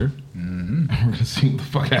We're gonna see what the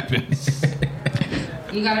fuck happens.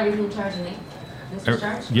 You gotta remove charging it. This is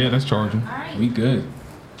charged? Yeah, that's charging. All right. We good.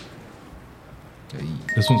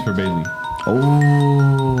 This one's for Bailey.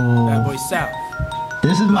 Oh. That boy South.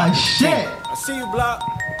 This is my shit. I see you, block.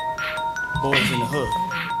 Boys in the hood.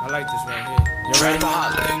 I like this right here. You ready?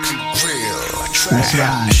 That's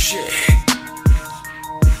right.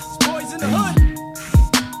 Boys in the hood.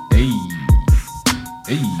 Hey.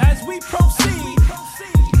 Hey. As we proceed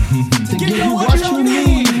to give you what you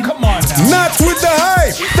need. Come on now. Not with the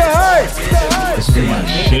hype. The hype. This is my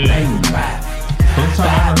shit. First time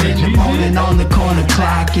I heard In the morning on the corner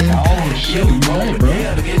clocking. Oh shit, you right, bro.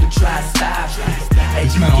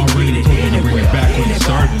 This man already told me to bring it back when it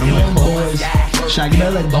started. I'm like, Boys, Shaggy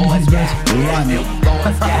Miller, boys, best run it.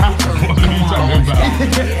 what are you talking about?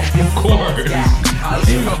 Of course.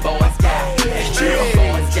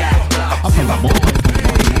 I'm from the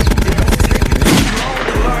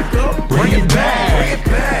Bring it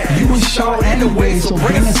back. You was short anyway, so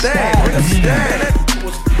bring a stack.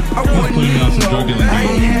 I wouldn't putting use on some no drug dealing I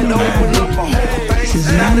ain't had to open up a whole thing. This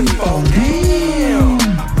is not a damn.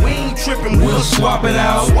 We ain't tripping, we'll swap it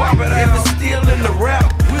out. If it's still in the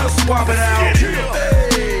rap, we'll swap it out.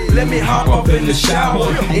 Hey, let me hop up in the shower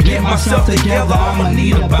and get myself together. I'ma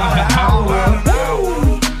need about an hour.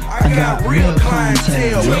 I got real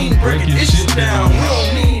clientele. We ain't breaking this shit down. We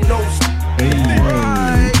don't need no.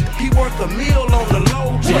 He worked a meal on the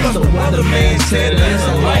low. Just the weatherman said there's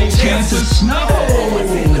a light chance of snow.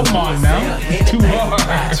 Come on now. Too hard.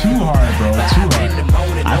 Too hard, bro. Too hard.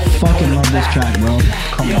 I fucking love this track, bro.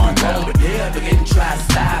 Come on now. We're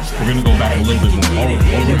gonna go back a little bit more.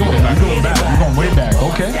 We're going back. We're going way back.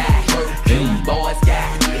 Okay.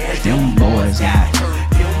 Them boys got.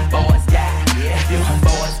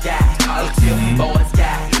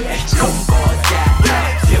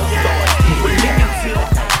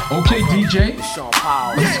 Okay, DJ. Sean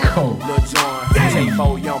Paul. Let's go. Lil Jon.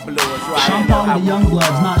 T4 Young Blue is right. Sean Paul the Young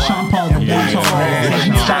Bloods, not Sean Paul the Yeah, Boy.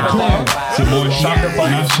 yeah. Shot clear. It's your boy Shonder Paul.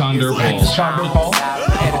 Not Shonder Paul. Shonder Paul.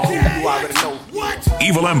 You already know.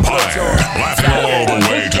 Evil Empire, laughing all the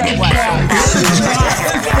way to the bank.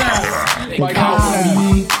 Like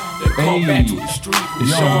Hey, Hey.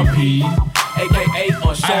 It's Sean P. AKA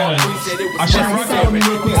on Sean. We said it was I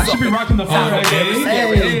should be rocking the 4X.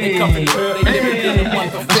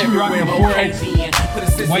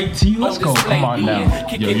 White tee, let's go. Come on now.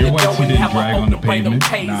 Yo, your white tee didn't drag on the pavement. Nah.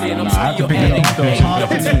 I have to pick it up though.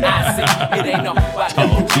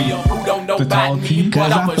 The tall tee?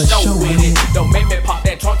 Cause I'm for sure with it. Don't make me pop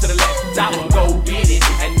that trunk to the left. I will go get it.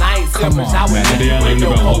 And I ain't selfish. I Man, will today I learned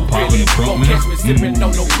about whole popping the trunk, man. catch me sipping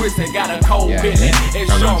on no Chris and got a cold feeling. It's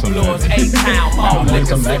I learned Sean something Blues, like that. 8-town, all learned liquor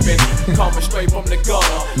something like sipping. Coming straight from the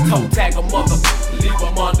gutter. Toe tag a mother, leave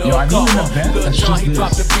him under Yo, I a need an cover. event Lil that's Jon, just he this.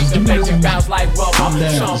 dropped the beat Just and give me make this it music. bounce like rubber. I'm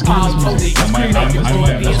down. Sean Just give me Paul this told music. me, I'm scream on your down.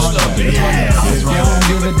 story and That's slow. what I'm We don't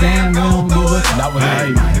give a damn, we don't give a. That was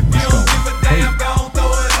right. Let's go. Hey.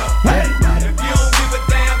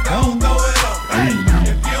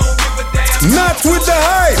 Not with the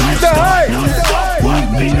hype. The hype.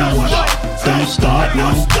 One bingo. Don't start, no.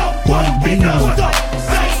 One bingo.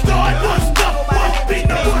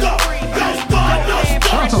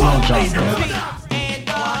 Shout out to Lil Jon, bro.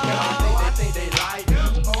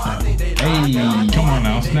 Hey, come on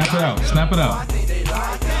now, snap it out, snap it out.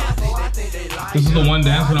 This is the one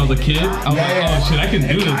dance when I was a kid. I'm like, oh shit, I can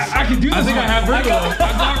do this. I can do this. I think I have rhythm.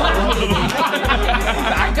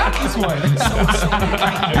 I got this one. And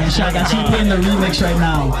Shaq, I see you in the remix right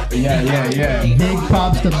now. Yeah. Big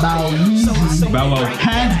props to Bow Weezy. Bellow.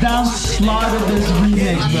 Hands down, slaughtered this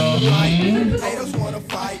remix, bro.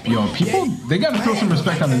 Yo, people, they gotta throw some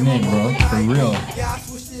respect on the name, bro. For real.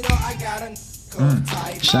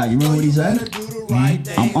 Shaq, you remember what he said?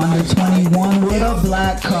 I'm under 21 with a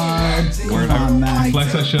black card. Word, Come on, man.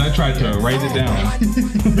 Flex that shit. I tried to write it down.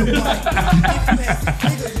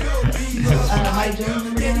 Mike Jones,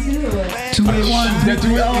 remember that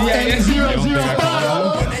too?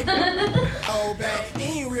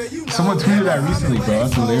 281-330-8000. Someone tweeted that recently, bro.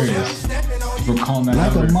 That's hilarious. People calling that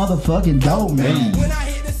Like a number. motherfucking dope, man.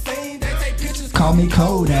 Call me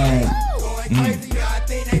Kodak.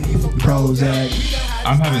 Prozac.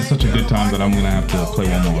 I'm having such a good time that I'm gonna have to play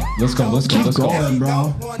one more. Let's go. Keep going,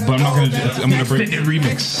 bro. But I'm not gonna. I'm gonna bring it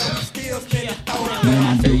remix.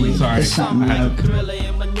 Man, I do it. Sorry. It's something I had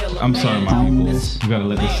like I'm sorry, my people. You gotta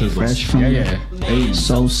let this sizzle. fresh from Yeah. Hey,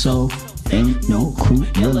 so. Ain't no crew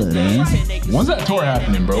killer then. when's that tour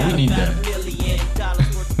happening, bro? We need that.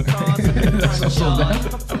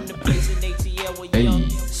 Hey,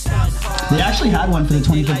 They actually had one for the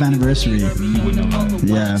 25th anniversary.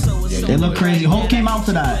 Yeah. They look crazy. Hope came out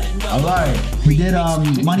for that. Alright. He did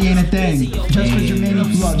Money Ain't a Thing. Just for Jermaine,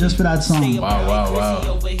 he flew out just for that song.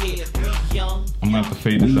 Wow. I'm gonna have to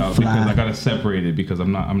fade this out because I gotta separate it because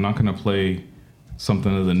I'm not gonna play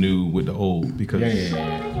something of the new with the old because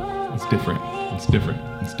it's different. It's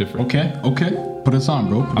different. Okay. Put us on,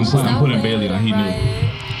 bro. I'm putting Bailey on. He knew.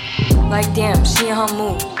 Like damn, she in her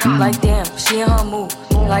mood. Like damn, she in her mood.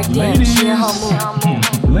 Like damn, she in her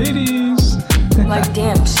mood. Ladies. Like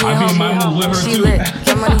damn, she in her mood. She lit,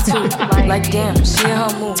 get money too. Like damn, she in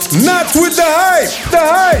her mood. Not with the hype.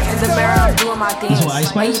 In the mirror, I'm doing my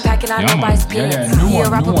dance. When you packing out nobody's pants. He a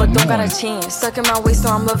rapper, but don't got a chance. Stuck in my waist, so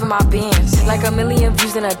I'm loving my bands. Like 1 million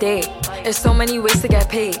views in a day. There's so many ways to get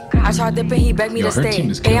paid. I tried dipping, he begged me to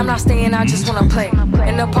stay. Hey, I'm not staying, I just wanna play.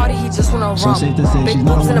 In the party, he just wanna run. Big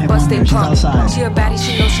boobs in the bus, they pump. She a baddie,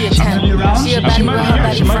 she know she a 10. She a baddie with her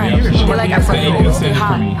baddie friend. They like I fuck you, always stay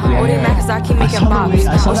hot. Oh, they mad cause I keep making bops.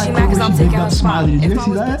 Oh, she mad cause I'm taking her spot. Did you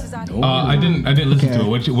see that? I didn't listen to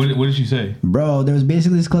it. What did she say? Bro, there was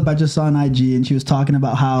basically this clip I just saw on IG, and she was talking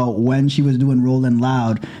about how when she was doing Rollin'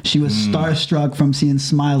 Loud, she was starstruck from seeing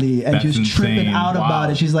Smiley, and she was tripping out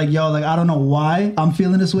about it. She's like, yo, like, I don't know why I'm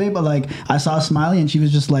feeling this way, but like, I saw Smiley, and she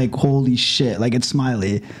was just like, holy shit, like, it's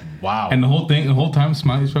Smiley. Wow. And the whole time,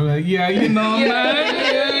 Smiley's probably like, yeah, you know,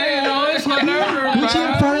 man, it's my nerve. Gucci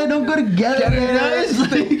and Prada don't go together, man.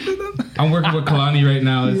 I'm working with Kalani right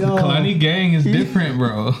now. The Kalani gang is different,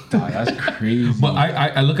 bro. That's crazy. But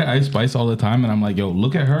I look at Ice Spice all the time, and I'm like, yo,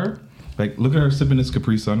 look at her. Like, look at her sipping this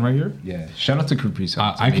Capri Sun right here. Yeah. Shout out to Capri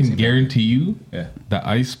Sun. I can guarantee you that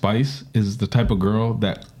Ice Spice is the type of girl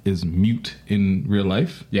that is mute in real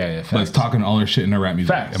life. Yeah. But it's talking all her shit in her rap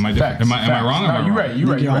music. Facts. Am I wrong? No, you're right.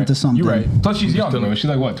 You're onto something. You're right. Plus, she's young, bro. She's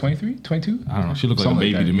like, what, 23? 22? I don't know. She looks like a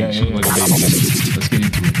baby to me. She looks like a baby. Let's get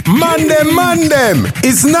into it. Man them.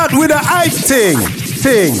 It's not with a hype thing.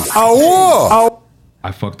 A war.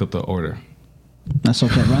 I fucked up the order. That's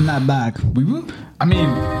okay. Run that back. We will. I mean,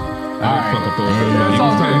 I fucked up the order.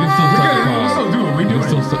 we can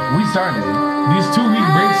still do it. We started. These 2-week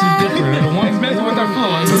breaks is different. And the one's messing with our flow.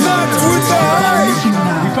 Not with the hype.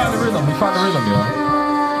 We found the rhythm, yo.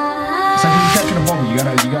 It's like when you're catching a bubble. You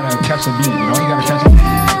gotta catch the beat. You know, you gotta catch it.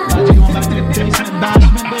 Going back to the basement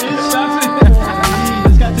bashment days.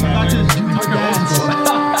 This guy took me back to his junior dance.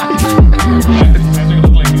 Patrick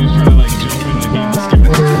looked like he was trying to like jump in the heat.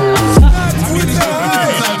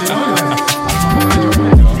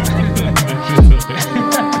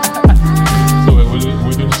 So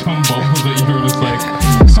were there some bubbles that you were just like,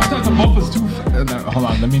 sometimes the bubbles too. Hold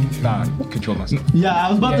on, let me control myself. Yeah, I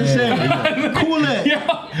was about to say, cool it.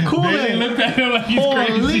 Cool They it. looked at him like he's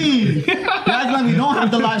crazy. Holy. Guys, like we don't have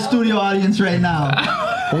the live studio audience right now.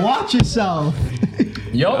 Watch yourself.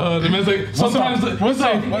 Yo, The man's like, sometimes What's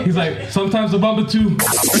up? He's like, sometimes the bubble too.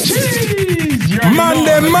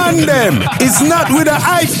 Man them. It's not with a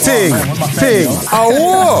hype thing. A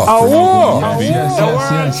war.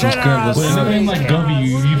 Yes, it's good. But in a name like Govey,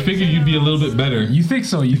 you figured you'd be a little bit better. You think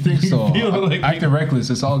so? feel like Acting reckless.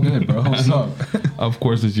 It's all good, bro. What's up? Of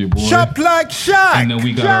course, it's your boy. Chop like Shaq. And then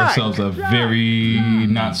we got ourselves a very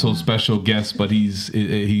not so special guest, but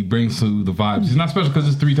he brings to the vibes. He's not special because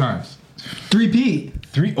it's 3 times. 3P.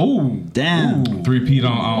 3. Oh, Damn. 3P'd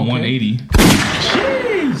on 180.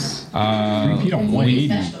 Jeez. 3P on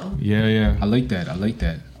 180. Yeah. I like that.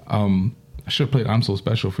 I should have played "I'm So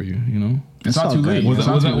Special" for you. You know, It's not too late. Was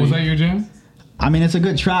that your jam? I mean, it's a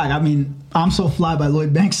good track. I mean, I'm So Fly by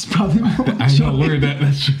Lloyd Banks is probably more. I know word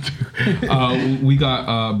that's true too. We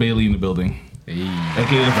got Bailey in the building. Hey.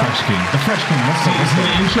 AKA the Fresh King. The Fresh King. So the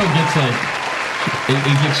intro gets like. It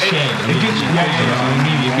gets shed. It becomes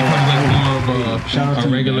like more of Shout out a to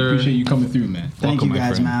regular. You, man. Appreciate you coming through, man. Thank you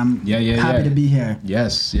guys, man. Yeah. Happy to be here.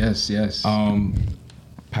 Yes.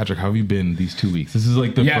 Patrick, how have you been these 2 weeks? This is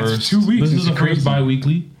like the first 2 weeks. This is the first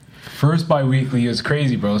bi-weekly. First bi-weekly is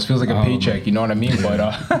crazy, bro. This feels like a paycheck. You know what I mean? But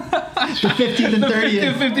The 15th and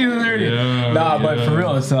 30th. 15th and 30th. Yeah, But for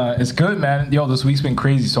real, it's good, man. Yo, this week's been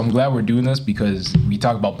crazy. So I'm glad we're doing this because we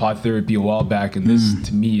talked about pod therapy a while back, and this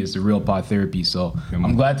to me is the real pod therapy. So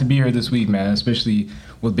I'm glad to be here this week, man. Especially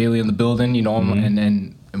with Bailey in the building, you know,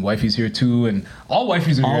 and wifey's here too, and all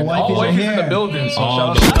wifeys are here. All wifeys in the building. So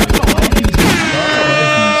shout out to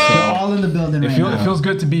They're all in the building right now. It feels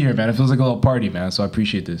good to be here, man. It feels like a little party, man. So I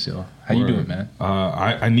appreciate this, yo. How you doing, man?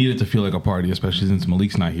 I need it to feel like a party, especially since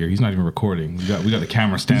Malik's not here. He's not even recording. We got the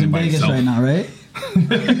camera standing by He's in Vegas itself. right now, right?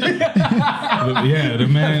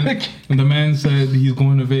 The man said he's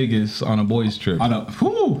going to Vegas on a boys trip.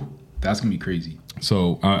 That's gonna be crazy.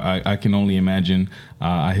 So I can only imagine.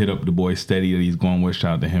 I hit up the boy Steady that he's going with.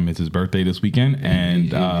 Shout out to him. It's his birthday this weekend,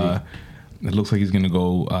 and it looks like he's gonna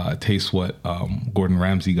go taste what Gordon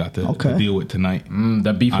Ramsay got to deal with tonight.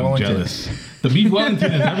 The beef I'm Wellington. jealous. The beef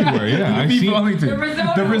Wellington is everywhere. Yeah, the beef Wellington.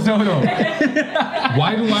 The risotto.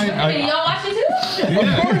 Why do Can y'all watch it too?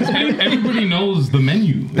 Yeah, everybody knows the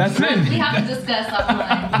menu. That's it. We have to discuss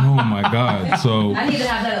offline. Oh my God! So I need to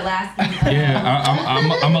have that Alaskan. yeah,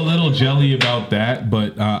 I'm a little jelly about that,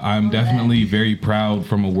 but I'm definitely very proud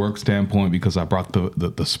from a work standpoint because I brought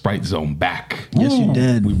the Sprite Zone back. Yes, you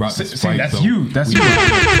did. We brought the Sprite that's Zone. you. That's you.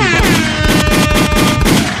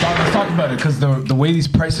 Let's talk about it because the way these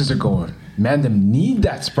prices are going, man, them need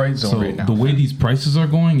that Sprite Zone right now. The way these prices are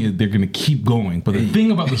going, they're going to keep going. But the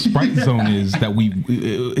thing about the Sprite Zone is that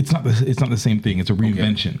it's not the same thing. It's a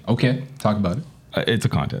reinvention. Okay. Talk about it. It's a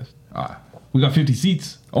contest. We got 50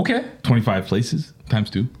 seats. Okay. 25 places times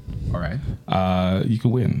 2. All right. You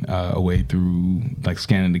can win away through like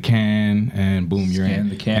scanning the can and boom, you're in. Scan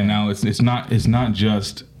the can. And now it's not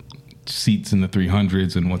just seats in the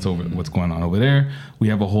 300s and what's going on over there. We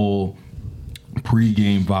have a whole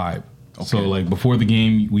pre-game vibe. Okay. So like before the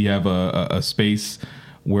game, we have a space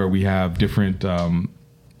where we have different.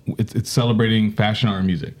 It's celebrating fashion, art, and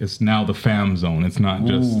music. It's now the fam zone. It's not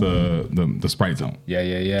just the Sprite Zone.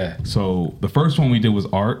 Yeah. So the first one we did was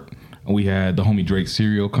art. We had the homie Drake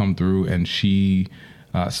Serial come through, and she,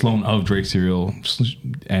 Sloan of Drake Serial,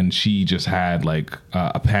 and she just had like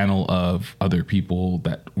a panel of other people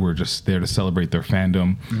that were just there to celebrate their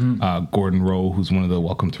fandom. Mm-hmm. Gordon Rowe, who's one of the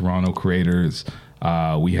Welcome Toronto creators.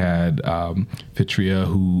 We had Fitria,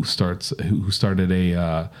 who started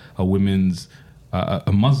a women's.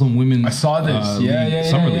 A Muslim women's. I saw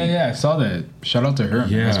this. Summer League. Yeah. I saw that. Shout out to her.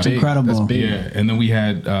 Yeah, that's incredible. That's big. Yeah, and then we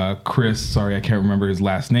had Chris. Sorry, I can't remember his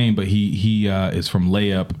last name, but he is from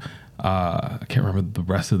Layup. I can't remember the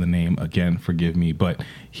rest of the name. Again, forgive me, but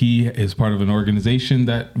he is part of an organization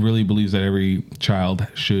that really believes that every child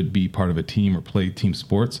should be part of a team or play team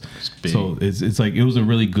sports. So it's like it was a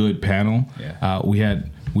really good panel. Yeah. We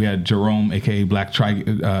had Jerome, aka Black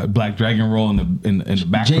Dragon Roll, in the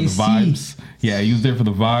back JC. for the vibes. Yeah, he was there for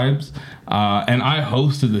the vibes, and I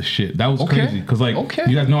hosted the shit. That was crazy because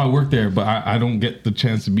you guys know I work there, but I don't get the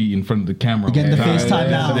chance to be in front of the camera. You get the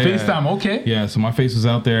FaceTime now. FaceTime, okay. Yeah, so my face was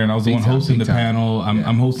out there, and I was the one hosting the panel.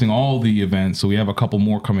 I'm hosting all the events, so we have a couple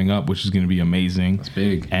more coming up, which is going to be amazing. That's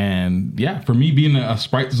big. And yeah, for me being a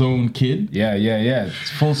Sprite Zone kid. Yeah.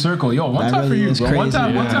 It's full circle. Yo, one time for you, bro. One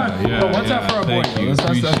time. One time for our boy.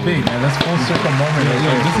 That's big, man. That's full circle moment. This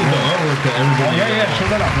is the artwork that everybody. Show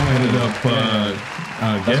that off. Ended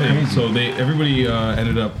up getting. So everybody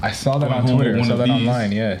ended up. I saw that on Twitter. I saw that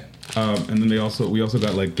online. Yeah. And then we also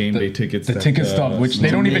got like game day tickets. The ticket stub, which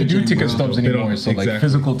they don't even do ticket stubs anymore. So like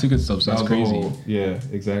physical ticket stubs. That's crazy. Yeah,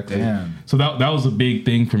 exactly. Damn. So that was a big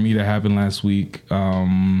thing for me to happen last week. We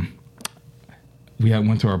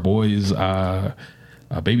went to our boys'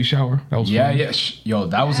 baby shower. That was fun. Yo,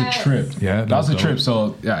 that was a trip. Yeah, that was a trip.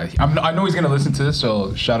 So yeah, I know he's gonna listen to this.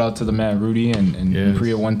 So shout out to the man Rudy and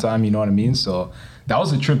Priya one time. You know what I mean? So that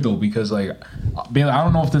was a trip though, because like, Bailey, I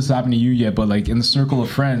don't know if this happened to you yet, but like in the circle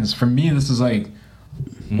of friends, for me, this is like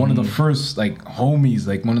one of the first like homies,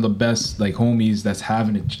 like one of the best like homies that's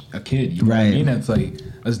having a kid. You know what I mean? It's like,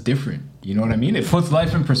 that's different. You know what I mean? It puts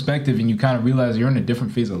life in perspective, and you kind of realize you're in a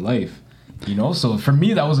different phase of life. You know, so for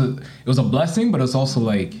me, it was a blessing, but it's also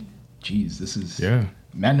like, geez, this is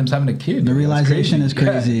Mandem's having a kid. The realization is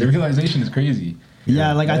crazy. The realization is crazy.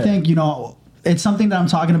 Yeah, I think, it's something that I'm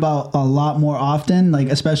talking about a lot more often, like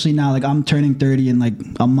especially now, like I'm turning 30 in like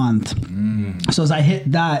a month. So as I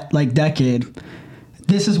hit that like decade,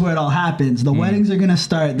 this is where it all happens. The weddings are gonna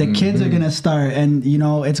start, the kids are gonna start, and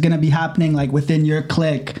it's gonna be happening like within your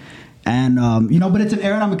clique. And but it's an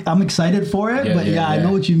era I'm excited for it. I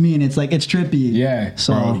know what you mean. It's like it's trippy. Yeah.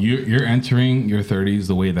 So bro, you're entering your 30s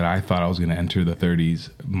the way that I thought I was going to enter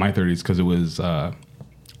my 30s, because it was I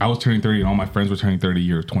was turning 30 and all my friends were turning 30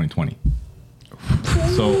 year 2020.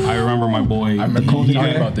 So I remember my boy. I remember Cole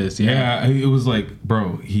talking about this. Yeah, it was like,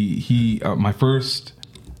 bro, he my first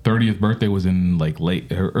 30th birthday was in like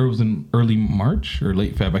late, or it was in early March or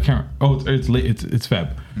late Feb. I can't. Oh, it's late. It's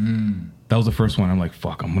Feb. That was the first one. I'm like,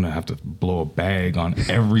 fuck, I'm going to have to blow a bag on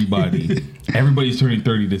everybody. Everybody's turning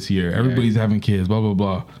 30 this year. Everybody's having kids, blah, blah,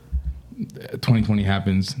 blah. 2020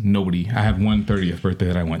 happens. Nobody. I had one 30th birthday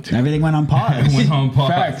that I went to. Everything went on pause. It went on pause.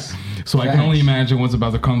 Facts. So I can only imagine what's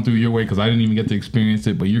about to come through your way because I didn't even get to experience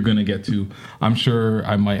it, but you're gonna get to. I'm sure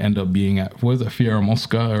I might end up being at what is it, Fiera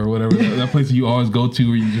Mosca or whatever that place you always go to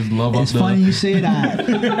where you just love. It's funny you say that.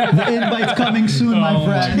 The invite's coming soon, my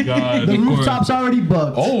friend. My God. The rooftop's already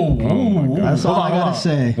booked. That's all I gotta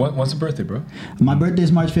say. What's the birthday, bro? My birthday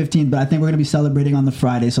is March 15th, but I think we're gonna be celebrating on the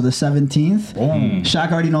Friday, so the 17th.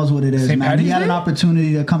 Shaq already knows what it is, man. He had an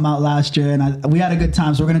opportunity to come out last year, and we had a good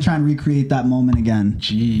time, so we're gonna try and recreate that moment again.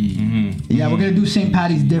 Yeah, we're gonna do St.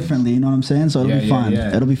 Patty's differently. You know what I'm saying? So it'll be fun.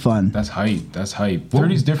 It'll be fun. That's hype.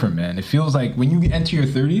 30's different, man. It feels like when you enter your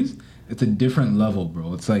 30s, it's a different level,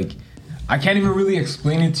 bro. It's like I can't even really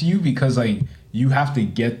explain it to you because like you have to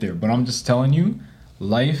get there. But I'm just telling you,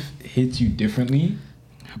 life hits you differently.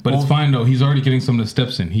 But it's fine though. He's already getting some of the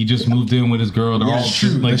steps in. He just moved in with his girl. They're all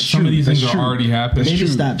true. Like some of these things are already happening. Baby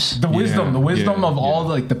steps. The wisdom of all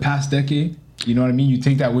like the past decade. You know what I mean? You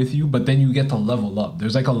take that with you, but then you get to level up.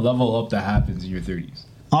 There's like a level up that happens in your 30s.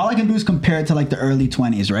 All I can do is compare it to like the early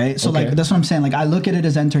 20s, right? So like that's what I'm saying. Like I look at it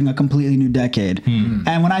as entering a completely new decade.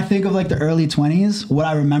 And when I think of like the early 20s, what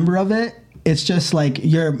I remember of it, it's just like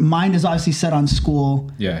your mind is obviously set on school.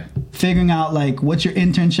 Yeah. Figuring out like what's your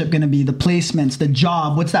internship going to be, the placements, the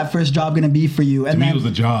job, what's that first job going to be for you? And to me, it was a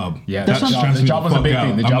job. Yeah, the job was a big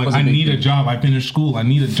thing. I need a job. I finished school. I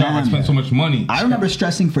need a job. I spent so much money. I remember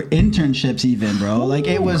stressing for internships even, bro. Like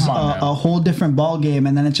it was a whole different ball game.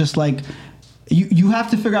 And then it's just like, you have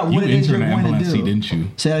to figure out what it is you're going to do. Didn't you?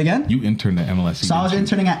 Say that again? You interned at MLSE. So I was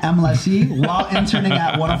interning at MLSE while interning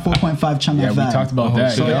at 104.5 Chum FM. Yeah, we talked about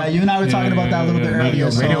that. So yeah, you and I were talking about that a little bit earlier.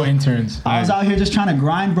 Radio interns. I was out here just trying to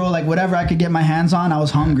grind, bro. Like whatever I could get my hands on, I was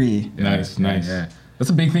hungry. Nice. Yeah. That's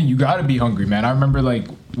a big thing. You got to be hungry, man. I remember like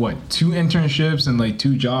 2 internships and like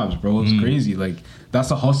 2 jobs, bro. It was crazy. Like that's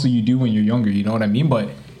a hustle you do when you're younger. You know what I mean?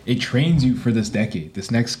 But it trains you for this decade, this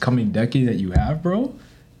next coming decade that you have, bro.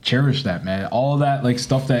 Cherish that, man. All that like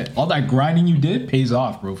stuff all that grinding you did pays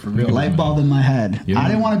off, bro. For real. Light bulb in my head. Yeah. I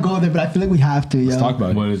didn't want to go there, but I feel like we have to. Let's talk about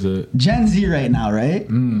it. What is it? Gen Z right now, right?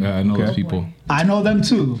 Yeah, I know those people. I know them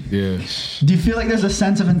too. Yeah. Do you feel like there's a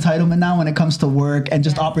sense of entitlement now when it comes to work and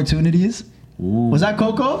just opportunities? Ooh. Was that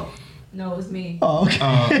Coco? No, it was me. Oh,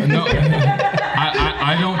 okay. No,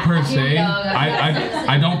 I don't per se.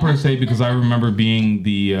 I don't per se because I remember being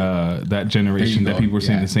the that generation that people were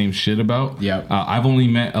saying the same shit about. Yeah. I've only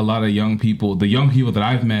met a lot of young people. The young people that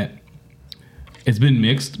I've met, it's been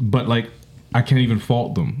mixed, but like I can't even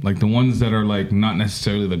fault them. Like the ones that are like not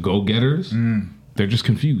necessarily the go-getters. They're just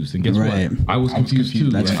confused. And guess what? I was confused too.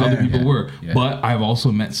 That's and fair. other people were. Yeah. But I've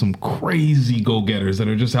also met some crazy go-getters that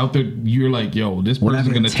are just out there. You're like, yo, this person's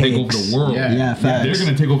going to take over the world. Yeah, facts. They're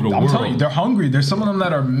going to take over the world. I'm telling you, they're hungry. There's some of them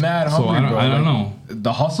that are mad hungry, so I don't know.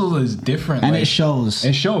 The hustle is different. And like, it shows.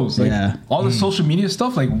 It shows. Like, all the social media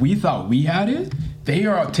stuff, like we thought we had it. They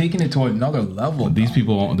are taking it to another level. But these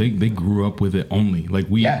people, they grew up with it only. Like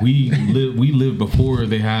we lived before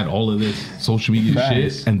they had all of this social media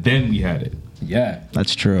shit, and then we had it. Yeah,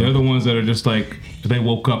 that's true. They're the ones that are just like they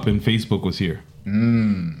woke up and Facebook was here.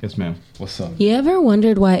 Yes, ma'am. What's up? You ever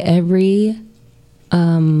wondered why every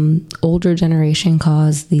older generation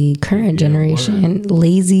calls the current generation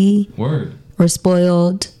lazy or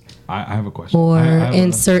spoiled? I have a question. Or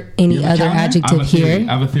insert any other adjective here.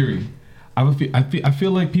 I have a theory. I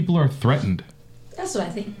feel like people are threatened. That's what I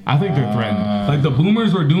think. I think they're threatened. Like the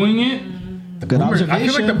boomers were doing it. Good observation. I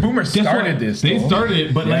feel like the boomers started this. They started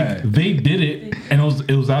it, but like they did it, and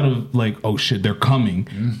it was out of like, oh shit, they're coming.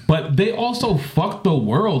 But they also fucked the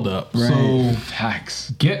world up. Right. So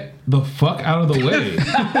facts. Get the fuck out of the way.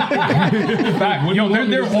 Fact. Yo,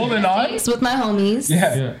 they're holding on with my homies.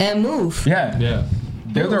 And move. Yeah.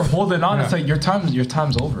 They're holding on. It's like your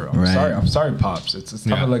time's over. I'm sorry, pops. It's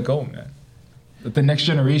time to let go, man. Let the next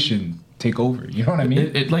generation take over. You know what I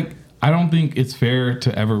mean? It like. I don't think it's fair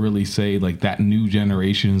to ever really say like that new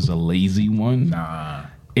generation is a lazy one. Nah,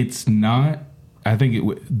 it's not. I think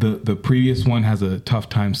the previous one has a tough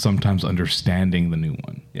time sometimes understanding the new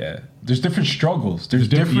one. Yeah, there's different struggles. There's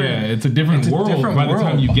different. Yeah, it's a different world. By the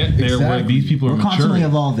time you get there, where these people are constantly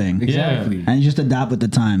evolving. Exactly, and you just adapt with the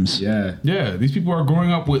times. Yeah. These people are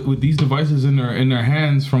growing up with these devices in their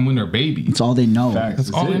hands from when they're babies. It's all they know.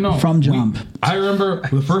 That's all they know from jump. I remember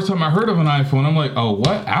the first time I heard of an iPhone, I'm like, oh,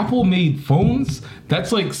 what? Apple made phones?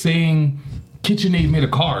 That's like saying KitchenAid made a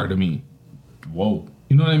car to me. Whoa.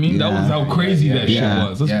 You know what I mean? That was how crazy that shit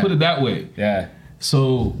was. Let's put it that way. Yeah.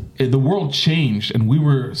 So the world changed, and we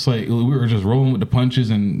were just rolling with the punches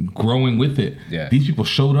and growing with it. Yeah. These people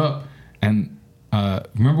showed up, and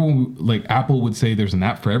remember when like Apple would say there's an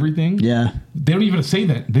app for everything? Yeah. They don't even say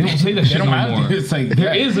that. They don't say that shit no more. It's like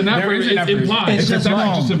there is an app for it. It's implied. It's just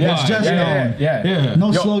known. Just implied. It's just known. Yeah.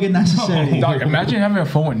 No slogan necessary. Dog, imagine having a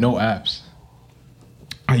phone with no apps.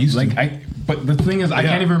 I used to. But the thing is, I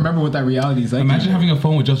can't even remember what that reality is like. Imagine having a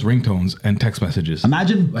phone with just ringtones and text messages.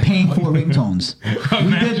 Imagine paying for ringtones.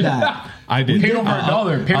 We did that. I did. Paid over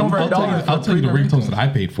 $1. Paid over $1. I'll tell you the ringtones that I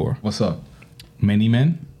paid for. What's up? Many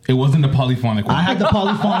Men. It wasn't the polyphonic one. I had the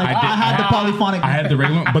polyphonic. I had the polyphonic. I had the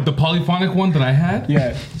regular one, but the polyphonic one that I had,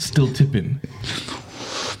 still tipping.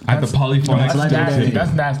 I had the polyphonic.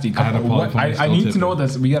 That's nasty. I need to know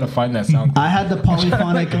this. We gotta find that sound. I had the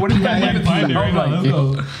polyphonic. What did that find it right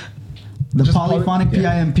now? The polyphonic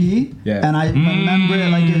PIMP, and I remember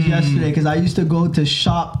it like it was yesterday because I used to go to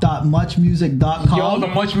shop.muchmusic.com. Yo, the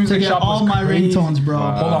Much Music to get shop all my crazy. ringtones, bro.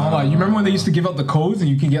 Hold on. You remember when they used to give out the codes and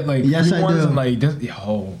you can get like yes, free I ones do. and like this?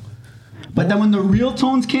 Yo. But then when the real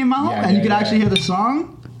tones came out and you could actually hear the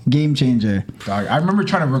song, game changer. Dog, I remember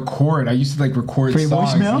trying to record. I used to like record for your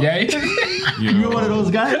songs. voicemail? Yeah. You were one of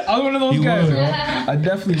those guys? I was one of those guys. I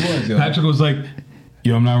definitely was. Yo. Patrick was like,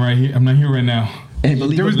 "Yo, I'm not right here. I'm not here right now." Hey,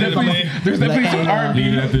 there was definitely some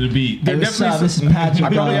R&B after the beat. Hey, what's up? This is Patrick. I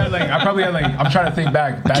probably had like. I'm trying to think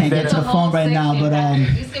back. I can't get to the phone right now, but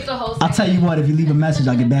I'll tell you what. If you leave a message,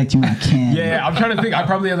 I'll get back to you when I can. Yeah, I'm trying to think. I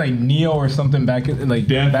probably had like Neo or something back in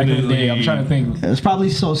back in the day. I'm trying to think. It was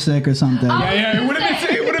probably So Sick or something. Yeah. It would have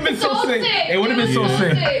been. It would have been so sick. It would have been so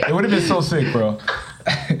sick. It would have been so sick, bro.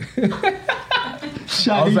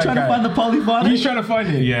 Shaq, you trying to find the polyphonic? He's trying to find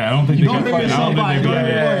it. Yeah, I don't think they can find it.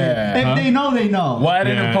 If they know, they know. Why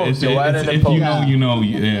didn't post? If you know, you know.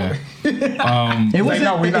 Yeah. It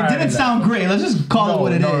wasn't. It didn't sound great. Let's just call it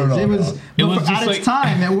what it is. It was at its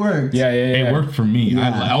time. It worked. Yeah. It worked for me.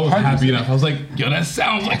 I was happy enough. I was like, yo, that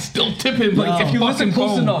sounds like still tipping. Like if you listen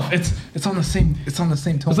close enough, it's on the same. It's on the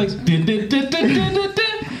same tone. It's like.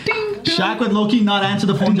 Shaq would low-key not answer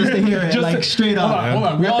the phone just to hear it, like straight up. Hold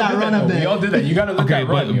on. We all did that. You gotta look at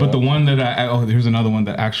right. But the one that here's another one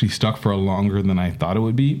that actually stuck for longer than I thought it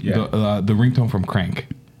would be. Yeah. The ringtone from Crank.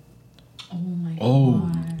 Oh my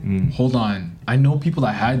god. Hold on. I know people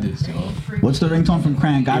that had this, yo. What's the ringtone from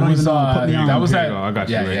Crank? I don't even know. Put me on. That was that. I got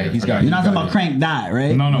you. Yeah, he's got. You're not talking about Crank that,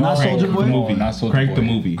 right? No. Not Soulja Boy. The movie. Not Soulja Boy. Crank the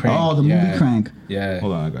movie. Oh, the movie Crank. Yeah.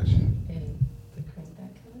 Hold on, I got you.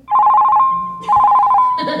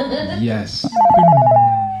 Yes.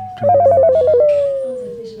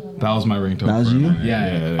 That was my ringtone. That was you?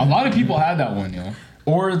 Yeah. A lot of people had that one, yo.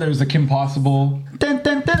 Or there's a Kim Possible. I had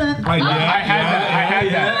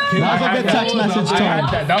that. That was a good text message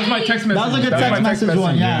tone. That was my text message. That was a good text message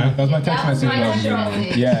one, yeah. That was my text message one.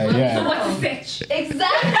 Yeah. What's the bitch?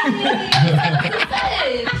 Exactly.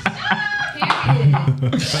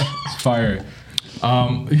 It's fire.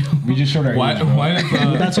 We just showed our age,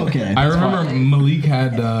 that's okay. I remember Malik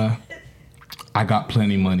had I Got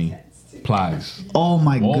Plenty Money. Plies. Oh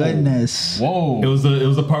my goodness. Whoa. It was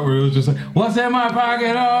the part where it was just like, what's in my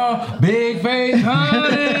pocket? Oh, big face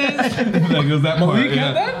hundreds. Like it was that part. Malik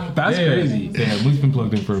had that? That's crazy. Yeah, Malik's been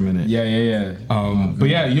plugged in for a minute. Yeah. But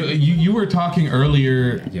yeah, you were talking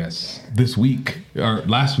earlier. Yes. This week or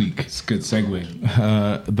last week. It's a good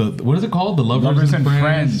segue. What is it called? The Lovers and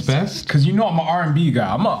Friends Fest. Because you know I'm an R&B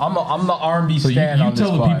guy. I'm the R&B so stan. You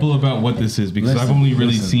tell the people about what this is because I've only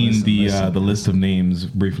really seen the list of names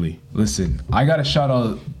briefly. Listen, I got to shout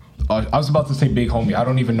out. I was about to say Big Homie. I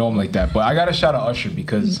don't even know him like that, but I got to shout out Usher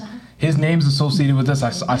because his name's associated with this.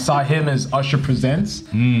 I saw him as Usher Presents.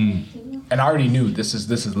 And I already knew this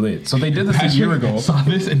is lit. So they did this a year ago. Saw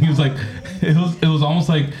this and he was like, it was almost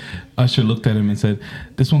like Usher looked at him and said,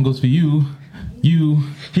 "This one goes for you. You."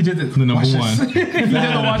 He did it for the number one. He did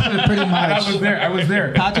the watch it pretty much. I was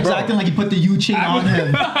there. Patrick's acting like he put the U chain on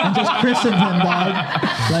him and just christened him, dog.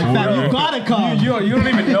 Like, fam, you gotta come. You don't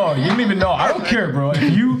even know. You don't even know. I don't care, bro.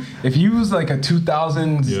 If you was like a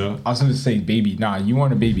 2000s, I was gonna say baby. Nah, you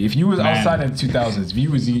weren't a baby. If you was outside of the 2000s, if you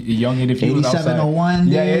was a youngin, if you was outside, 8701.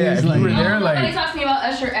 Yeah. If you were there, like. Nobody talks to me about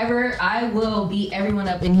Usher ever. I will beat everyone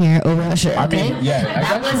up in here over Usher. Okay? I mean,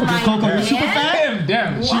 that was my super fan.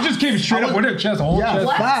 Damn. She just came straight up with her chest, whole chest.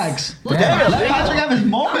 Facts. Let Patrick have his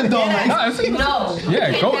moment though. Like, no.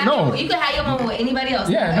 Yeah, no. You can have your moment with anybody else.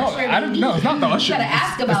 Yeah, no. I don't know. It's not the Usher. You gotta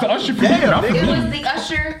ask about it. It's the Usher for me. It was the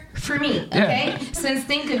Usher for me. Okay. Since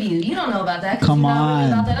Think of You, you don't know about that. Come on.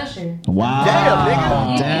 You don't know about that Usher. Wow. You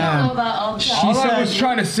don't know about all the time. All I was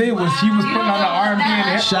trying to say was he was putting on the R&B and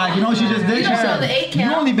hip. Shaq, you know what she just did? She said,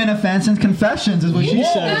 "You only been a fan since Confessions," is what she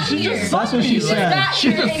said. That's what she said. It's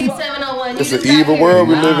 8701. It's an evil world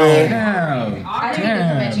we live in. I didn't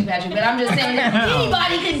even met you, Patrick, but I I'm just saying that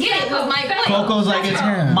anybody could get it. Was my point. Coco's like, it's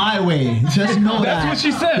my way. Just know That's that. what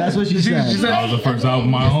she said. That's what she said. That was the first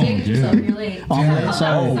album of my own. So you're late. Oh, man,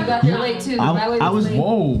 sorry. I got there late too. I was.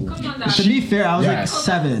 Whoa. To be fair, I was like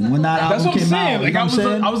 7 when that That's album what I'm came saying. out. Like You know what I'm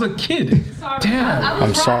saying? I was a kid. Damn.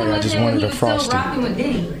 I'm sorry, I just wanted a Frosty. Still rocking with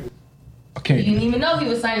Diddy. You Okay. didn't even know he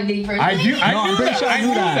was signing Diddy first. I do. No, I'm pretty sure I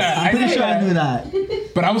knew that. I'm pretty sure I knew that.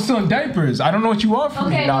 But I was still in diapers. I don't know what you want from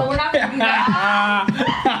me. Okay, well, we're not gonna do that.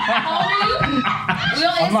 How old are you?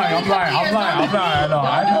 I'm lying. I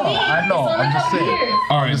know. I'm just saying.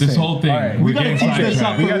 All right, this whole thing. All right. We're We gotta getting keep this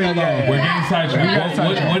up sidetracked. for real, though. We're getting sidetracked.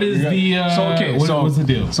 What is the? What's the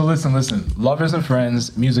deal? So listen. Lovers and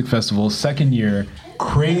Friends Music Festival, 2nd year,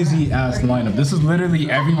 crazy ass lineup. This is literally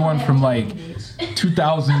everyone from like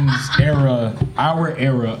 2000s era, our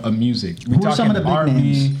era of music. We Who are some of the big R&B.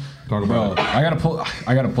 names? Talk Bro, about it.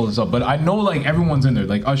 I gotta pull this up. But I know like everyone's in there.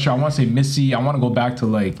 Like Usher, I want to say Missy. I want to go back to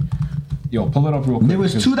like, yo, pull it up real quick. There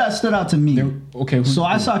was 2 that stood out to me. Okay. So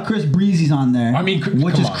I saw Chris Breezy's on there. I mean,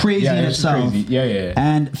 which come is on. crazy Yeah, in it's itself. crazy. Yeah.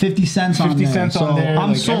 And 50 Cent's on 50 there. Cent's so on there. I'm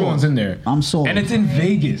like, sold. Everyone's in there. I'm sold. And it's in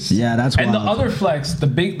Vegas. Yeah, that's And wild. the other flex, the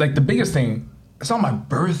biggest thing, it's on my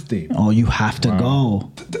birthday. Oh, you have to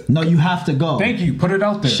go. No, you have to go. Thank you. Put it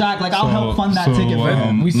out there. Shaq, like I'll help fund that ticket for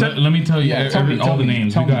him. Let me tell you tell me, all the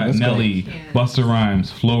names. tell We me. got Let's go. Nelly, Busta Rhymes,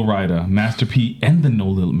 Flo Rida, Master P, and the No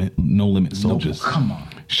Limit Soldiers. Come on.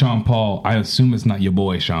 Sean Paul. I assume it's not your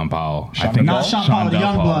boy Sean Paul. I think Not it's Sean Paul, the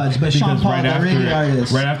Del Youngbloods, but Sean Because Paul, the reggae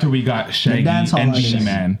artist. Right after we got Shaggy dancehall and artist. Beanie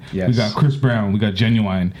Man, Yes. we got Chris Brown, we got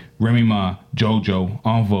Genuine, Remy Ma, JoJo,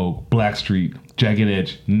 En Vogue, Blackstreet, Jagged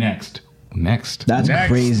Edge, Next. That's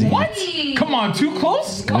crazy. What? Come on, too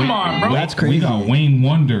close? Come on, bro. That's crazy. We got Wayne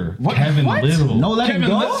Wonder, Kevin What? Little, No Let It Kevin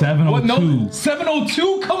Go? Little? 702. What? No,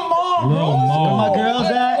 702? Come on, Lil bro. Mo, My girls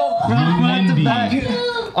at front to back.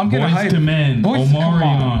 I'm getting Boyz hyped. II Men, Boyz- come on.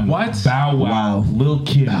 Omarion, What? Bow Wow, Wow. Lil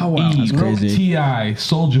Kim, Bow Wow. Eve, That's crazy. T.I.,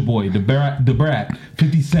 Soulja Boy, The Brat,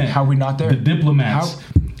 50 Cent. How we not there? The Diplomats,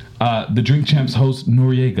 the Drink Champs host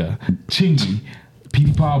Noriega, Chingy,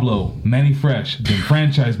 Petey Pablo, Manny Fresh, The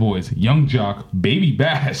Franchise Boys, Young Jock, Baby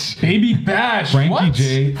Bash, Baby Bash. Frankie what?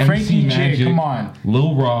 J, Frankie MC J, Magic, come on.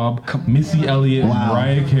 Lil Rob, Missy Elliott, Wow.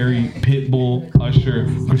 Mariah Carey, Pitbull, Usher,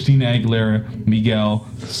 Christina Aguilera, Miguel,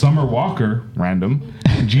 Summer Walker, random,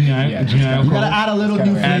 Gina Yeah, You gotta add a little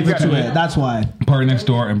new Add flavor to to it. it. That's why. Party Next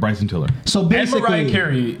Door, and Bryson Tiller. So And Mariah basically,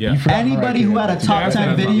 Carey. Yeah. You forgot anybody Mariah who had a Carey. top Yeah, 10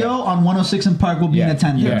 that's video on 106 in Park will be in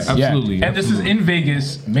attendance. Yeah. Absolutely, And this is in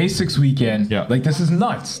Vegas, May 6th weekend. Yeah. Like, this is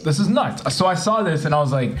nuts. So I saw this and I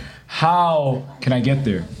was like, how can I get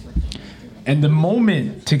there? And the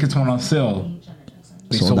moment tickets went on sale,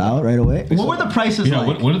 they Sold out right away. What were the prices Yeah,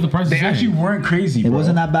 like? what are the prices? They saying? actually weren't crazy. Bro.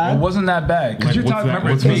 wasn't that bad? It wasn't that bad. Because Like, you're what's talking, that-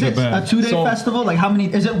 remember, what's it's Is make it it bad? a 2-day So- festival? Like how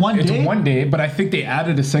many? Is it one It's day? 1 day, but I think they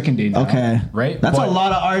added a second day now. Okay. Right? That's But- a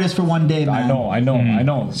lot of artists for one day, man. I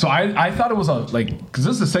know. So I thought it was because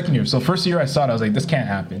this is the second year. So first year I saw it, I was like, this can't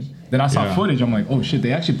happen. Then I saw Yeah. footage. I'm like, oh shit,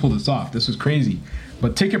 they actually pulled this off. This was crazy.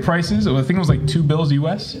 But ticket prices, I think it was like $2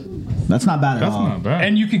 US. That's not bad at That's all. not bad.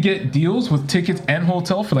 And you could get deals with tickets and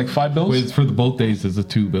hotel for like $5. Wait, for the both days, it's the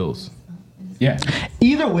 $2. Yeah.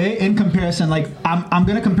 Either way, in comparison, like I'm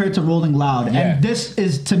gonna compare it to Rolling Loud, Yeah. and this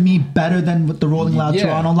is to me better than what the Rolling Loud Yeah.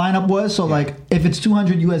 Toronto lineup was. So like, if it's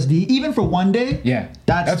 200 USD, even for one day, Yeah.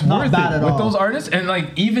 that's not worth bad it at with all. those artists. And like,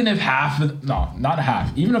 even if not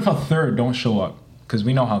half, even if a third don't show up, because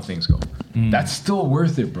we know how things go, that's still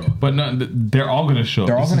worth it, bro. But no, they're all gonna show.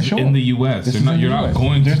 They're all This gonna is show in up. the U.S. This They're is not. in the You're not US.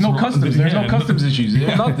 going. There's to no Toronto. customs. There's no Yeah. customs issues.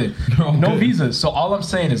 There's nothing. They're all No good. visas. So all I'm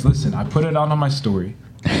saying is, listen. I put it out on my story.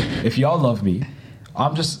 If y'all love me,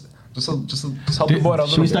 I'm just help the boy out a little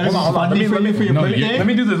Should we bit. start Hold on. funding for you for your No, birthday? Let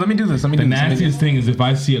me do this. The nastiest thing is if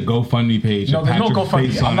I see a GoFundMe page, No, and there's no Patrick's GoFundMe.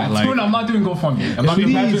 face on it, like I'm not doing GoFundMe. I'm not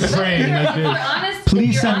doing Please. Patrick's praying like If this. you're honest, Please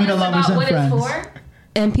if you're send me to honest Lovers about and what Friends. It's for,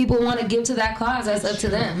 and people want to give to that cause, that's up to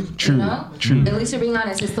them. True, You know? true. At least you're being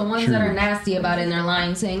honest. It's the ones that are nasty about it and they're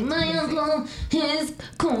lying, saying, my uncle is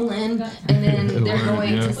colon, and then they're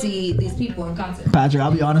going to see these people in concert. Patrick,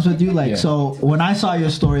 I'll be honest with you. Like, Yeah. so when I saw your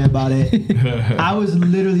story about it, I was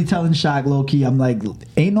literally telling Shaq low key, I'm like,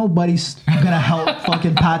 ain't nobody's gonna help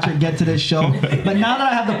fucking Patrick get to this show. But now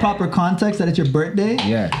that I have the proper context that it's your birthday,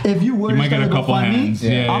 Yeah. if you were You to might start get a a couple GoFundMe, hands.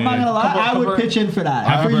 Yeah, I'm not gonna lie, Couple- I would couple- pitch in for that.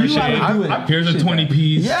 Happy For you, I birthday. would do it. Here's a 20 piece.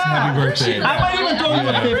 Yeah, Happy birthday. I might even throw you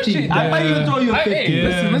a 50. I might even throw you a 50.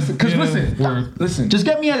 Hey, listen, Word. listen. Just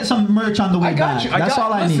get me some merch on the way I got back. you. That's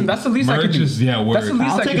all I listen, need. that's the least I Merch can do. is- yeah, word. That's the least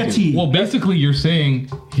I'll I take can a do. tee. Well, basically, you're saying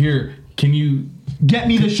here. Can you? Get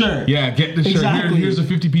me the shirt. Yeah, get the shirt. Exactly. Here's a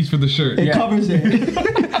 50 piece for the shirt. It Yeah. covers it.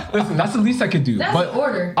 Listen, that's the least I could do. That's but the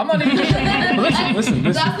order. I'm not even. Listen.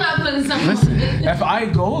 That's not putting something. Listen, if I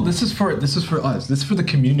go, this is for us. This is for the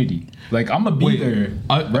community. Like I'm gonna be there.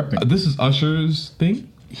 This is Usher's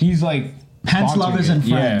thing. He's like Pence lovers and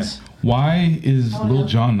friends. Yeah. Why is Lil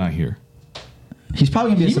Jon not here? He's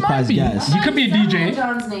probably gonna be a surprise guest. He could be a DJ. Lil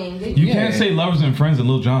Jon's name. You can't say lovers and friends and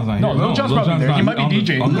Lil Jon's not here. No, Lil Jon's probably there. He might be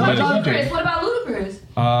DJ. What about Ludacris?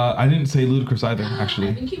 I didn't say Ludacris either, actually.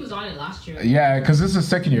 I think he was on it last year. Yeah, because this is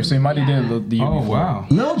second year, so he might have did the year before. Wow.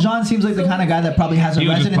 Lil Jon seems like the kind of guy that probably has a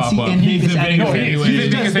residency in Vegas anyway. He's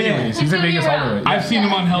in Vegas anyways. He's in Vegas all the way. I've seen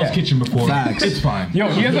him on Hell's Kitchen before. Facts. It's fine. Yo,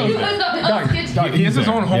 he has his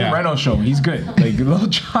own home rental show. He's good. Like Lil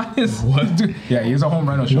Jon is what? Yeah, he has a home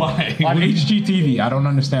rental show. Why? On HGTV. I don't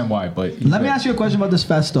understand why, but let me ask you a question about this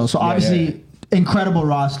fest though. So obviously incredible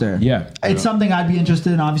roster. Yeah. It's something I'd be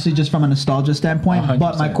interested in, obviously, just from a nostalgia standpoint. 100%.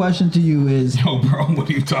 But my question to you is... Yo, bro, what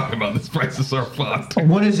are you talking about? This prices are fucked.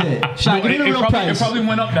 What is it? Give me the real price. It probably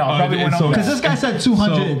went up now. Because this guy said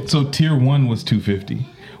 200. So tier 1 was 250.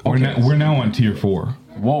 We're now on tier 4.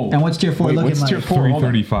 Whoa. And what's tier 4 looking like? Tier 4?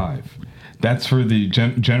 335. That's for the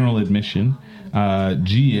general admission.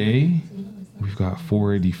 GA, we've got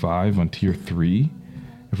 485 on tier 3.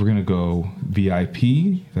 If we're gonna go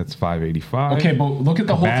VIP, that's 585. Okay, but look at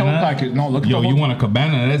the hotel package. No, look at you want a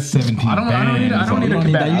cabana? That's 17. I don't need a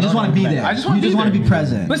cabana. You just want to be there. You just want to be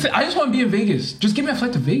present. Listen, I just want to be in Vegas. Just give me a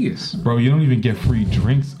flight to Vegas, bro. You don't even get free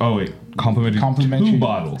drinks. Oh wait, complimentary 2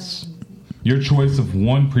 bottles. Your choice of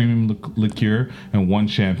 1 premium liqueur and 1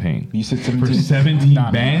 champagne. You said 17? For 17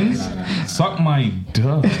 bands? Suck my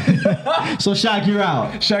duck. So Shaq, you're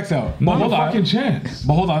out. Shaq's out. No fucking chance.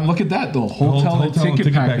 But hold on, look at that though. Hotel and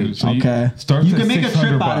ticket package. So okay. You can make a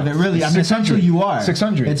trip out of it, really. I mean, essentially you are.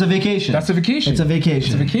 600. It's a vacation. That's a vacation. It's a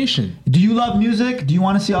vacation. It's a vacation. Do you love music? Do you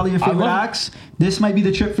want to see all of your favorite acts? This might be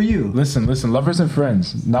the trip for you. Listen, lovers and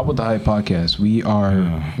friends, Not With The Hype podcast. We are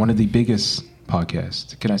one of the biggest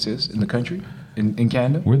podcasts. Can I say this? In the country? In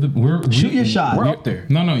Canada? Shoot your shot. We're up there.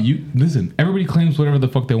 No, you listen. Everybody claims whatever the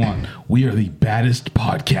fuck they want. We are the baddest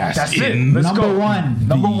podcast. That's it. Let's Number go. one.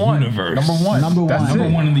 Number one. Universe. Number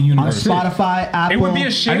one in the universe. On Spotify, Apple. It would be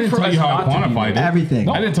a shame for us not to be there. Everything.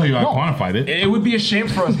 I didn't tell you how I quantified it. It would be a shame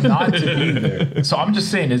for us not to be there. So I'm just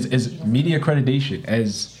saying, as media accreditation,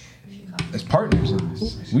 as partners in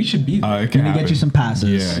this, we should be there. Can we get you some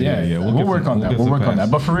passes? Yeah. We'll work on that. We'll work on that.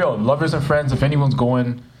 But for real, lovers and friends, if anyone's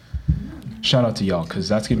going, shout out to y'all, because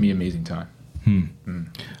that's gonna be an amazing time.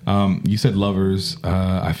 You said lovers.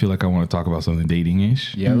 I feel like I want to talk about something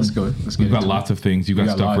dating-ish. Yeah, let's go. We've got lots of things. You got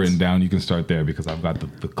stuff written down. You can start there because I've got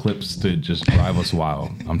the clips to just drive us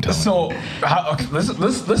wild. I'm telling you. So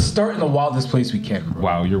let's start in the wildest place we can. Bro.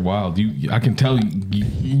 Wow, you're wild. I can tell you.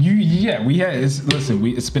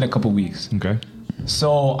 It's been a couple weeks. Okay.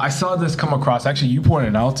 So I saw this come across. Actually, you pointed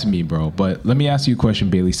it out to me, bro. But let me ask you a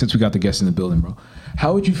question, Bailey. Since we got the guests in the building, bro,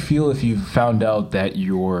 how would you feel if you found out that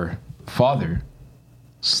your father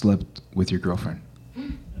slept with your girlfriend?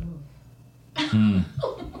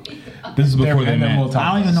 This is before they met.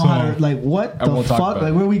 I don't even know how to, what the fuck?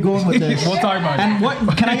 Like, where are we going with this? We'll talk about it. And what,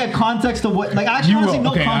 can I get context of what, actually, honestly,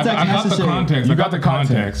 no context necessary. I got the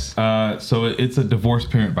context. So it's a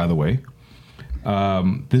divorced parent, by the way.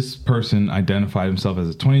 This person identified himself as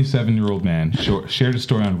a 27-year-old man, shared a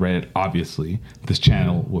story on Reddit, obviously. This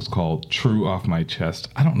channel was called True Off My Chest.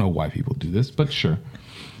 I don't know why people do this, but sure.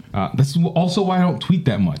 That's also why I don't tweet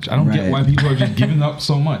that much. I don't get why people are just giving up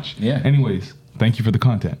so much. Yeah. Anyways, thank you for the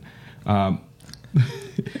content.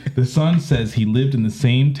 The son says he lived in the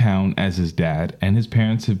same town as his dad, and his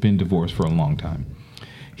parents have been divorced for a long time.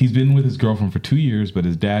 He's been with his girlfriend for 2 years, but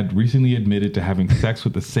his dad recently admitted to having sex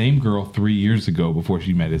with the same girl 3 years ago before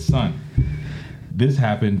she met his son. This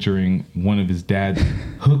happened during one of his dad's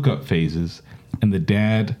hookup phases, and the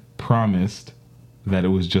dad promised that it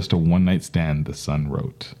was just a one-night stand, the son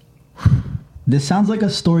wrote. This sounds like a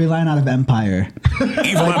storyline out of Empire.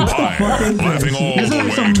 Evil Empire. This is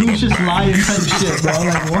like some Lucius Lyon type shit, bro.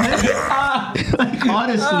 Like, what? Like,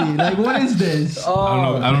 honestly, what is this?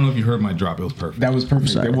 I don't know if you heard my drop. It was perfect. That was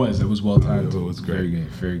perfect. It was well timed. It was great.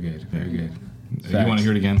 Very good. You want to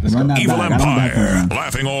hear it again? Evil Empire.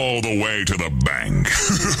 Laughing all the way to the bank.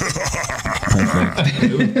 Perfect.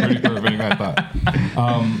 It was pretty perfect, I thought.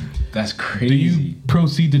 That's crazy. Do you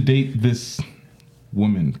proceed to date this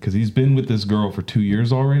woman? Because he's been with this girl for 2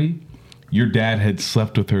 years already. Your dad had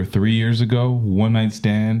slept with her 3 years ago, one night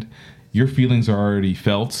stand. Your feelings are already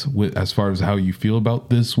felt as far as how you feel about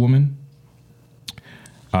this woman.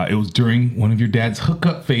 It was during one of your dad's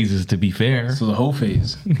hookup phases, to be fair. So the hoe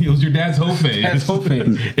phase. It was your dad's hoe phase.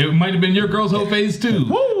 It might have been your girl's hoe phase too.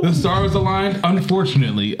 The stars aligned,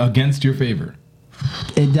 unfortunately, against your favor.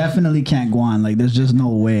 It definitely can't go on. Like, there's just no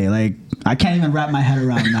way. Like, I can't even wrap my head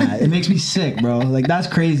around that. It makes me sick, bro. Like, that's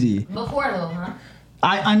crazy. Before though, huh?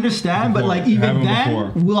 I understand, but like even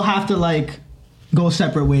then, we'll have to like go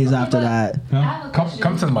separate ways after that.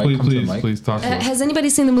 Come to the mic. Please talk to us. Has anybody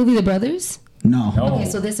seen the movie The Brothers? No. Okay,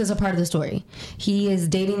 so this is a part of the story. He is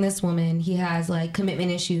dating this woman. He has like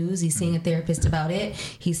commitment issues. He's seeing a therapist about it.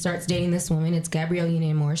 He starts dating this woman. It's Gabrielle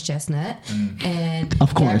Union, Morris Chestnut. And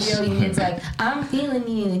of course, Gabrielle Union's like, I'm feeling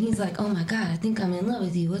you. And he's like, oh my God, I think I'm in love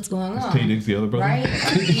with you. What's going on? Tay Diggs, the other brother? Right?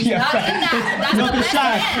 He's not in that.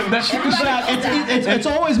 That's the best. It's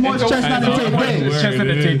always Morris Chestnut and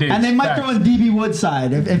Tay Diggs. And they might throw in DB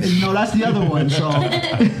Woodside. If you know, that's the other one. So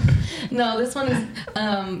no, this one is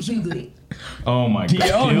Hughley. Oh my God.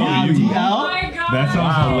 DL? Oh my God. That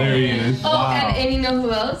sounds hilarious. Oh, and you know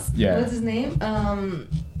who else? Yeah. What's his name?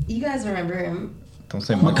 You guys remember him. Don't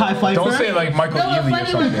say Mackay Pfeiffer. Don't say like Michael No, Ealy a or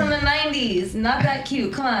funny something. one from the 90s. Not that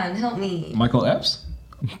cute. Come on, help me. Michael Epps?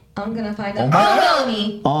 I'm gonna find out. Oh, Bill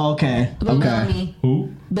Bellamy. Oh, okay. Bill Bellamy.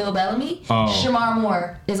 Who? Bill Bellamy. Oh. Shamar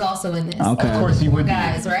Moore is also in this. Okay. Of course he would be.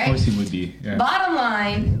 Guys, right? Of course he would be. Yeah. Bottom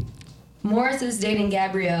line, Morris is dating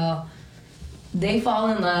Gabrielle. They fall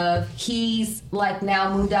in love. He's like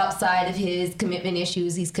now moved outside of his commitment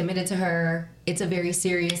issues. He's committed to her. It's a very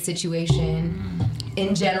serious situation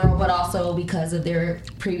in general, but also because of their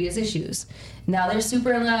previous issues. Now they're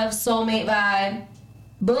super in love, soulmate vibe.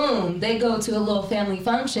 Boom, they go to a little family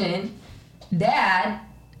function. Dad,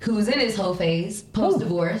 who's in his whole phase,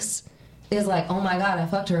 post-divorce, is like, oh my God, I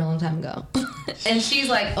fucked her a long time ago. And she's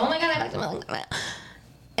like, oh my God, I fucked her a long time ago.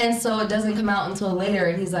 And so it doesn't come out until later,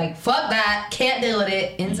 and he's like, fuck that, can't deal with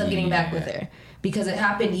it, ends up getting back with her. Because it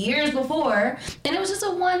happened years before, and it was just a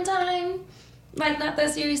one-time, like, not that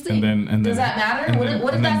serious thing. And then, does that matter?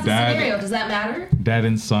 What if that's the scenario? Does that matter? Dad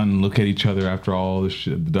and son look at each other after all the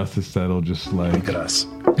shit, the dust is settled, just like... Look at us.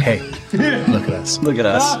 Hey, look at us. Look at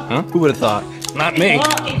us. Huh? Who would have thought? Not me.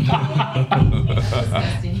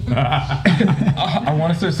 I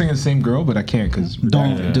want to start singing "Same Girl," but I can't because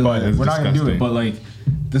don't do it. We're not gonna do it. But like,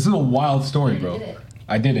 this is a wild story, bro.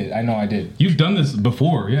 I did it. I know I did. You've done this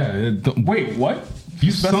before, yeah. Wait, what?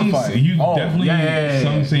 You specified. You definitely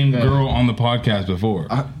sung "Same Girl" on the podcast before.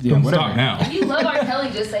 Don't stop now. If you love R. Kelly,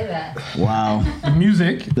 just say that. Wow. The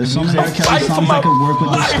music. There's so many R. Kelly songs that could work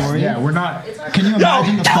with this story. Yeah, we're not. Can you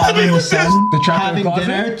imagine the father and the son having closet?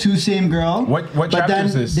 dinner to "Same Girl"? What but chapter then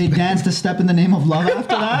is this? They dance to "Step in the Name of Love"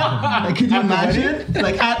 after that. Like, could you imagine?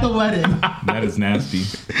 Like at the wedding. That is nasty.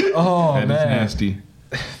 Oh that man, is nasty.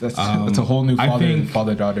 That's a whole new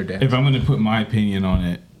father-daughter dance. If I'm going to put my opinion on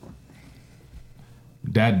it,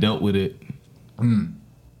 Dad dealt with it.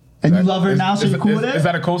 And you love her now, so you're cool with it? Is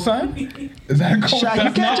that a cosign? Is that a cosign?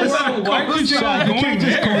 You can't just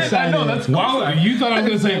cosign. I know, that's cosign. You thought I was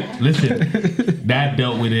going to say, listen, Dad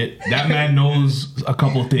dealt with it. That man knows a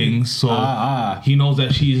couple things, so he knows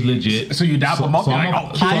that she's legit. So you dap him up?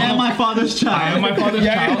 I am my father's child. I am my father's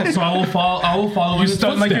child, so I will follow you his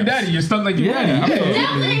stunned like your daddy. You're stunned like your daddy.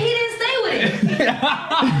 Definitely, he didn't stay with it.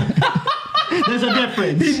 There's a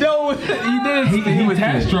difference. He know what he did. He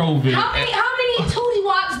test drove it. How many Tootie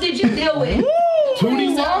Wops did you deal with?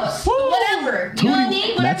 Tootie Wops? Whatever. You know what I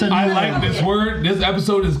mean? Whatever. I like this word. This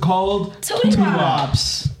episode is called Tootie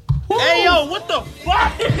Wops. Hey yo, what the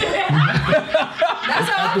fuck? That's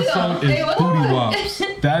how I feel. Is Tootie Wops.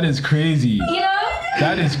 That is crazy. You know?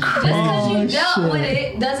 That is crazy. Just because you dealt with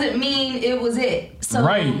it doesn't mean it was it. So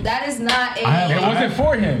that is not it wasn't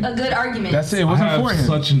for him. A good argument. That's it. It wasn't for him.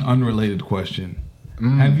 Such an unrelated question.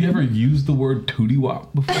 Have you ever used the word Tootie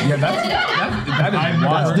Wop before? Yeah, that is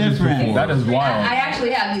wild. That's different. That is wild. I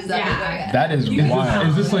actually have used that. That is wild.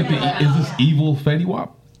 Is this like is this evil Fetty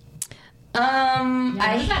Wap?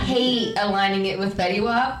 I hate aligning it with Fetty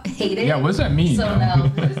Wap. Hate it. Yeah, what does that mean? So no.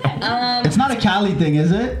 It's not a Cali thing,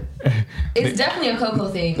 is it? It's definitely a Coco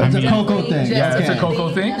thing. It's a Coco thing. Yeah, it's a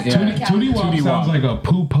Coco thing. Tootie Wop sounds like a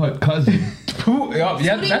poo putt cousin. Tootie Wop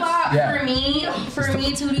for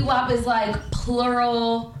me, Tootie Wop is like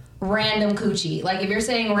plural random coochie. Like if you're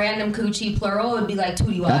saying random coochie plural, it would be like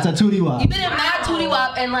Tootie Wop. That's a Tootie Wop. You've been in mad Tootie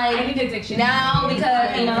Wop and like I need a dictionary now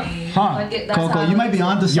because you know. Like Coco, you might be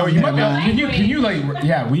onto something. Yo, can you like?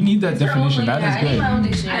 Yeah, we need that definition. That is good. I need my own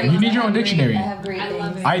dictionary. You need your own dictionary. I have great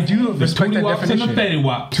things. I do respect that definition. The Fetty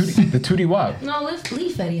Wap. The Tootie Wop. No, leave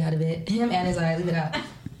Fetty out of it. Him and his eye, leave it out.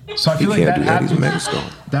 So I feel like that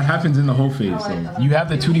happens in the whole phase. So you have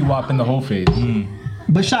the Tootie Wop in the whole phase.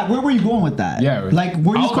 But Shaq, where were you going with that? Yeah, like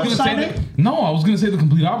were you co-signing? No, I was gonna say the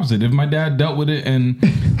complete opposite. If my dad dealt with it, and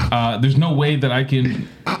there's no way that I can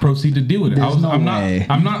proceed to deal with it.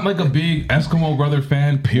 I'm not like a big Eskimo Brother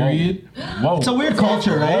fan. Period. Whoa. It's a weird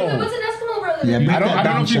culture, right? What's an Eskimo Brother? Yeah, I don't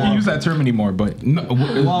know if you can use that term anymore, but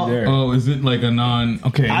no, is it like a non?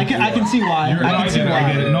 Okay, I can see why. I can see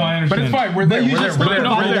why. No, I understand. But it's fine. We're there. We're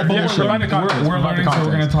learning, so we're going to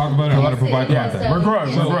talk about it. I'm going to provide content. We're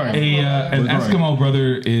growing. An Eskimo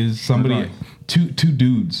brother is somebody, two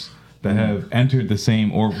dudes that have entered the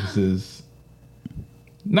same orifices.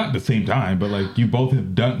 Not at the same time, but like you both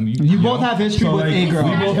have done. You both have history with a girl.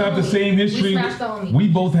 We both have the same history. We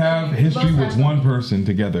both have history with one person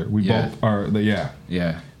together. We both are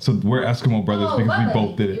Yeah. So we're Eskimo brothers because we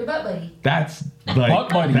both did it. Your butt buddy. That's like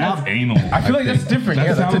that's anal. I feel like that's different.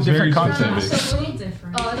 Yeah, that's a different concept.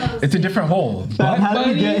 It's a different hole. How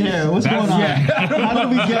did we get here? What's going on? How did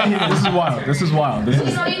we get here? This is wild.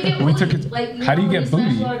 We took it. How do you get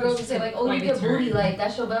booty? A lot of girls will say like, "Oh, you get booty." Like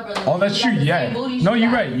that's your butt brother. Oh, that's true. Yeah. No,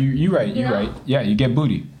 you're right. You're right. Yeah, you get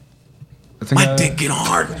booty. My dick get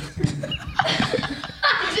hard.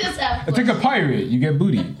 It's like a pirate. You get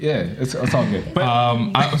booty. Yeah, it's all good. But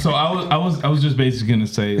I was just basically gonna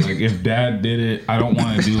say like if Dad did it, I don't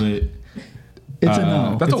want to do it. It's a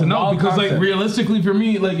no. That's a no because concept. Like realistically for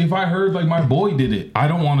me, like if I heard like my boy did it, I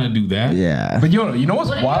don't want to do that. Yeah. But you know what's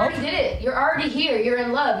wild? You already did it. You're already here. You're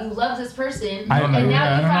in love. You love this person, and now you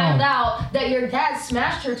found out that your dad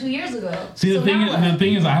smashed her 2 years ago. See, the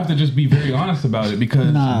thing is, I have to just be very honest about it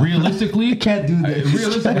because realistically, I can't do this.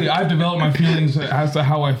 Realistically, I've developed my feelings as to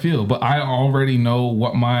how I feel, but I already know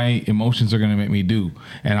what my emotions are going to make me do,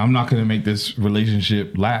 and I'm not going to make this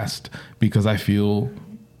relationship last because I feel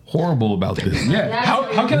horrible about this. Yeah.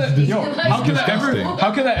 How can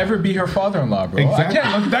that ever be her father-in-law, bro? Exactly.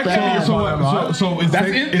 That can't be your father-in-law. So is that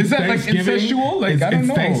like incestual? Like I don't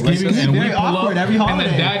know. Thanksgiving and we pull up every holiday.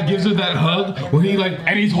 and the dad gives her that hug where he like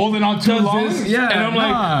and he's holding on too long. Yeah. And I'm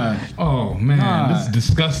like, oh man, this is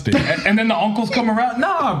disgusting. And then the uncles come around.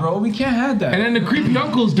 Nah, bro, we can't have that. And then the creepy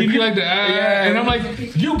uncles give you like the and I'm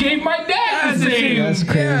like, you gave my dad the same. That's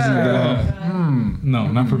crazy. No,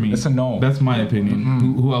 not for me. It's a no. That's my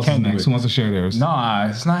opinion. Who else is next? Who wants to share theirs? Nah,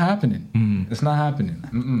 it's not happening. It's not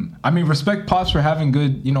happening. I mean, respect Pops for having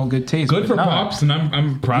good taste. Good for Pops, and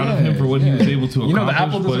I'm proud of him for what he was able to accomplish. You know, the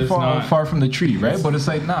apple doesn't fall far from the tree, right? But it's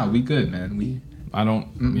like, nah, we good, man. I don't.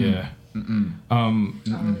 Yeah.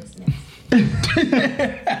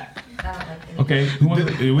 Okay,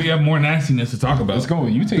 we have more nastiness to talk about. Let's go.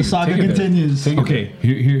 You take the saga continues. Okay,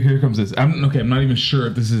 here comes this. I'm not even sure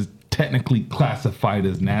if this is technically classified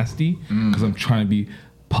as nasty because I'm trying to be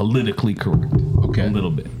politically correct. Okay, a little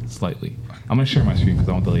bit, slightly. I'm gonna share my screen because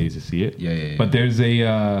I want the ladies to see it. Yeah. But there's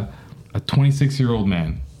a 26-year-old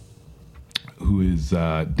man who is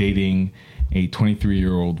dating a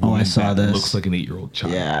 23-year-old woman I saw that this. looks like an 8-year-old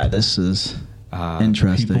child. Yeah, this is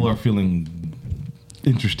interesting. People are feeling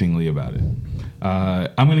interestingly about it.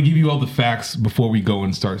 I'm going to give you all the facts before we go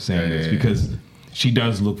and start saying this because she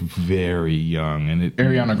does look very young, and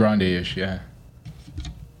Ariana Grande-ish, yeah.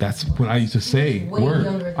 That's what I used to say.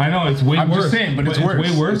 Younger. I know it's way worse. I'm just saying, but it's worse.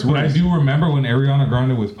 Way worse. But I do remember when Ariana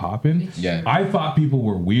Grande was popping. Yeah. I thought people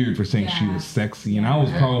were weird for saying she was sexy, and I was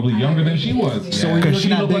probably younger than she was. So because she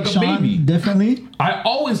looked like a baby. Differently. I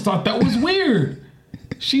always thought that was weird.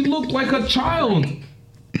 She looked like a child.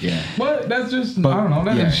 Yeah. But that's just, I don't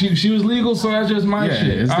know. She was legal, so that's just my shit.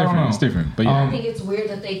 It's different. I don't know. It's different. But I think it's weird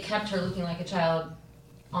that they kept her looking like a child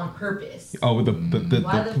on purpose. Oh, with the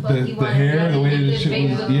hair, the way that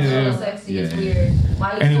shit was. So sexy. It's weird.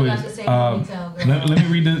 Why you still got the same ponytail, girl? Let me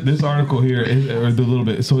read this article here, or the little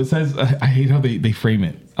bit. So it says, I hate how they frame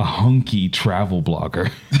it. A hunky travel blogger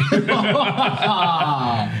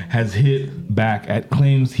has hit back at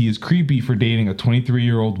claims he is creepy for dating a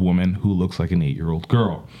 23-year-old woman who looks like an 8-year-old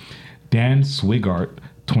girl. Dan Swigart,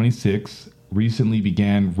 26, recently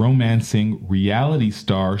began romancing reality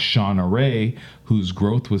star Shauna Rae, whose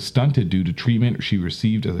growth was stunted due to treatment she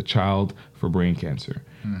received as a child for brain cancer.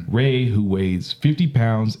 Rae, who weighs 50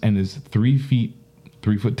 pounds and is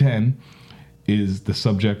 3'10", is the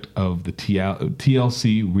subject of the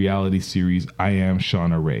TLC reality series I Am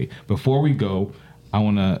Shauna Rae. Before we go, I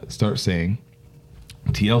want to start saying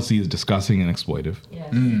TLC is disgusting and exploitive.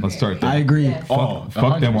 Yes. Let's start there. I agree. Yes.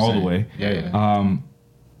 Fuck them all the way. Yeah.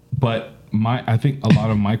 But I think a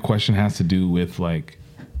lot of my question has to do with like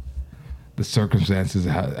the circumstances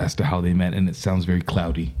as to how they met, and it sounds very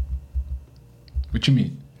cloudy. What you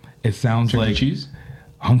mean? It sounds like cheese?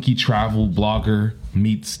 Hunky travel blogger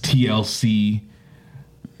meets TLC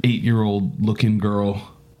 8-year-old looking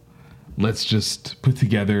girl. Let's just put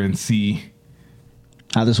together and see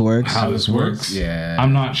how this works. Yeah.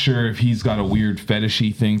 I'm not sure if he's got a weird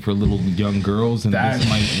fetishy thing for little young girls, and this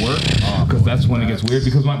might work because that's when it gets weird.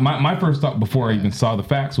 Because my first thought before I even saw the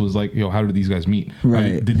facts was like, yo, how did these guys meet?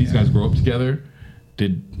 Right. Did these guys grow up together?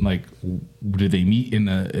 did they meet in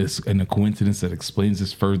a coincidence that explains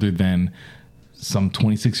this further than some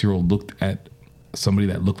 26-year-old looked at somebody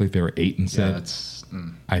that looked like they were 8 and said,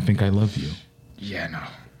 I think I love you? Yeah, no.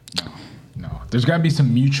 There's got to be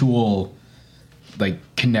some mutual like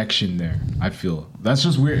connection there. I feel that's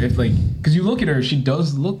just weird. It's like, because you look at her, she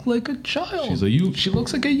does look like a child. She's a youth. She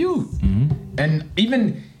looks like a youth. Mm-hmm. And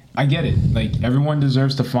even I get it. Like, everyone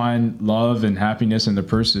deserves to find love and happiness in the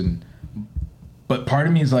person. But part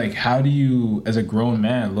of me is like, how do you, as a grown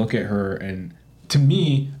man, look at her? And to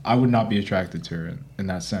me, I would not be attracted to her in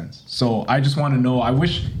that sense. So I just want to know. I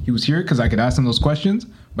wish he was here because I could ask him those questions.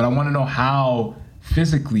 But I want to know how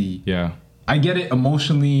physically. Yeah. I get it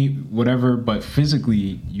emotionally, whatever, but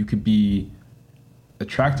physically you could be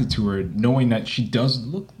attracted to her knowing that she does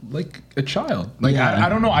look like a child. Like, I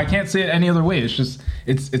don't know. I can't say it any other way. It's just,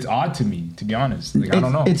 it's odd to me, to be honest. Like, I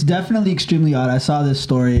don't know. It's definitely extremely odd. I saw this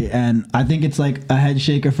story and I think it's like a head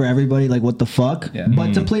shaker for everybody. Like, what the fuck? Yeah.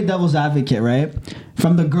 But to play devil's advocate, right?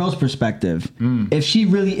 From the girl's perspective, if she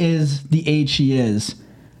really is the age she is,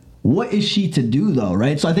 what is she to do though,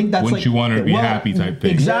 right? So I think that's Wouldn't you want her to be happy type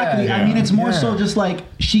thing. Exactly. Yeah. I mean, it's more so just like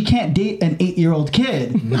she can't date an 8-year-old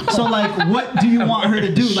kid. No. So like, what do you want her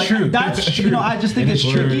to do? Like, that's true. You know, I just think it's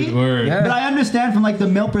tricky. But I understand from like the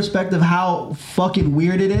male perspective how fucking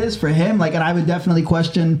weird it is for him. Like, and I would definitely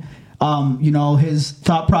question, you know, his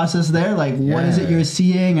thought process there. Like, what is it you're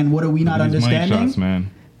seeing, and what are we not understanding? Money shots,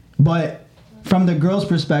 man. But from the girl's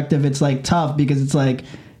perspective, it's like tough because it's like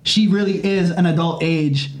she really is an adult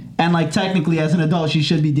age. And like technically, as an adult, she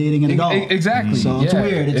should be dating an adult. Exactly. So it's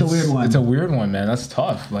weird. It's a weird one. It's a weird one, man. That's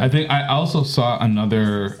tough. Like, I think I also saw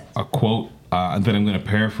a quote that I'm going to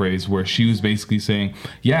paraphrase, where she was basically saying,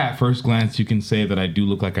 "Yeah, at first glance, you can say that I do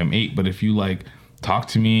look like I'm 8, but if you like talk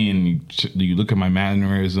to me and you look at my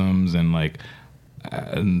mannerisms and like,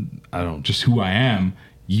 and I don't just who I am,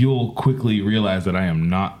 you'll quickly realize that I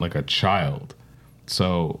am not like a child."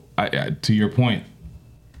 So, to your point,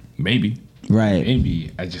 maybe. Right.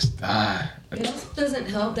 Maybe. I just it also doesn't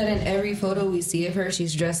help that in every photo we see of her,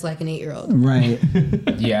 she's dressed like an 8-year-old. Right.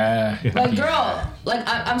 Yeah. Like, girl, like,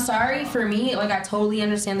 I'm sorry, for me, like, I totally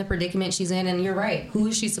understand the predicament she's in, and you're right. Who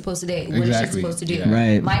is she supposed to date? What is she supposed to do? Yeah.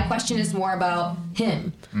 Right. My question is more about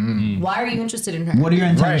him. Why are you interested in her? What are your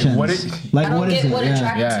intentions? Right. I don't get what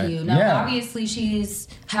attracted to you. Now, obviously,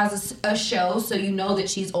 has a show, so you know that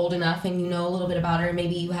she's old enough, and you know a little bit about her.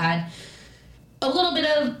 Maybe you had a little bit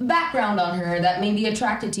of background on her that may be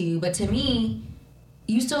attracted to you, but to me,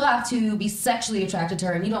 you still have to be sexually attracted to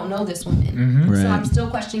her, and you don't know this woman. Mm-hmm. So I'm still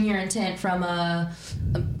questioning your intent from a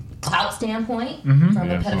clout standpoint, from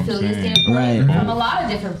a pedophilia standpoint, from a lot of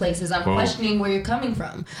different places. I'm questioning where you're coming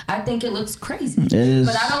from. I think it looks crazy,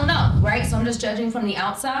 but I don't know, right? So I'm just judging from the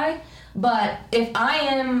outside. But if I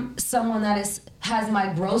am someone that has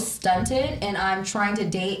my growth stunted and I'm trying to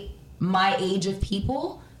date my age of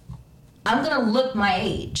people, I'm going to look my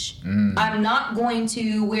age. I'm not going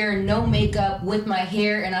to wear no makeup with my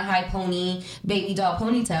hair in a high pony, baby doll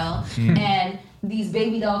ponytail, and these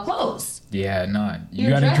baby doll clothes. Yeah, not. You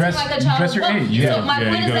You're gotta dressing like a child dress your age. So my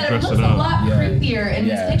point is that it looks a lot creepier in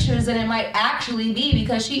these pictures than it might actually be,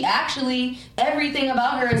 because she actually, everything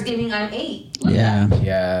about her is giving I'm 8. Look at that.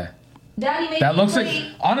 Yeah. Daddy made that looks like,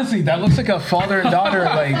 honestly, that looks like a father and daughter,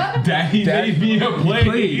 like, Daddy made me a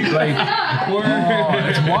plate. Like,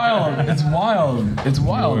 it's wild. It's wild. It's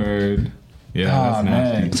wild. Word. Yeah, that's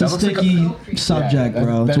nasty. It's a sticky subject,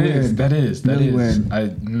 bro. It's weird. That is really weird. I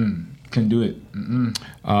couldn't do it.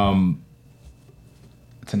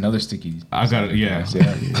 It's another sticky. I got it. Yeah.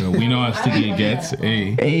 We know how sticky it gets.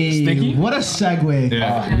 Hey, sticky. What a segue.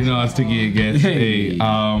 Yeah, you know how sticky it gets. Hey.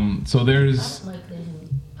 So there's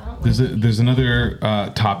another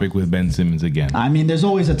topic with Ben Simmons again. I mean, there's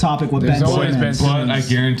always a topic with Ben Simmons. But I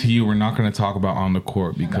guarantee you, we're not going to talk about on the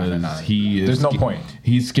court because he is. There's no point.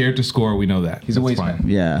 He's scared to score. We know that. He's a waste man.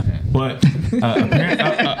 Yeah. But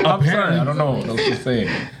I'm sorry. I don't know what else to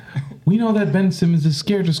say. We know that Ben Simmons is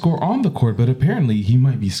scared to score on the court, but apparently he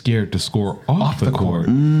might be scared to score off the court.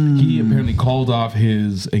 He apparently called off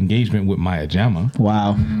his engagement with Maya Jama.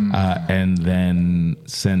 Wow. And then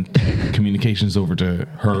sent communications over to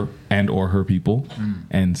her and or her people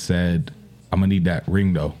and said, I'm going to need that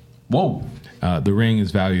ring though. Whoa. The ring is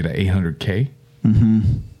valued at $800K.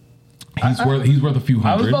 He's worth a few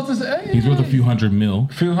hundred. I was about to say. He's worth a few $100 million.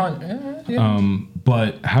 Few hundred.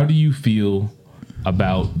 But how do you feel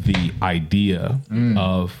about the idea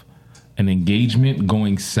of an engagement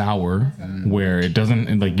going sour where it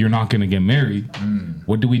doesn't, like, you're not gonna get married,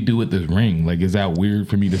 what do we do with this ring? Like, is that weird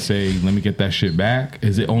for me to say, let me get that shit back?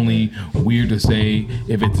 Is it only weird to say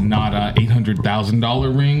if it's not a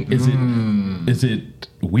 $800,000 ring? Is it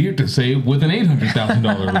weird to say with an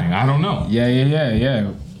 $800,000 ring? I don't know.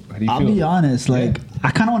 Yeah. I'll be honest, like,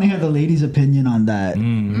 I kind of want to hear the ladies' opinion on that.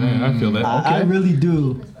 I feel that. I really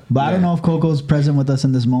do. But I don't know if Coco's present with us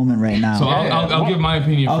in this moment right now. So I'll give my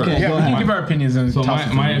opinion first. Okay, go ahead. Give our opinions. So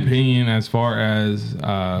my opinion as far as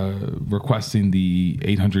requesting the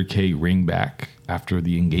 $800K ring back after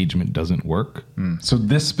the engagement doesn't work. So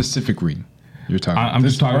this specific ring you're talking about. I'm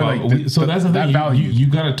just talking about. Like that's the thing. You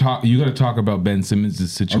gotta talk about Ben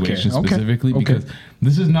Simmons' situation specifically because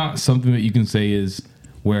this is not something that you can say is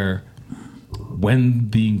where when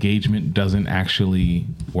the engagement doesn't actually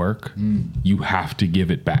work, you have to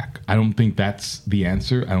give it back. I don't think that's the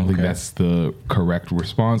answer. I don't think that's the correct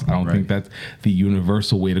response. I don't think that's the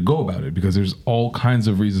universal way to go about it because there's all kinds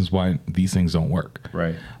of reasons why these things don't work.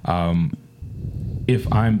 Right.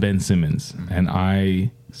 If I'm Ben Simmons and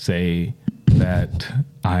I say that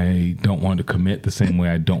I don't want to commit the same way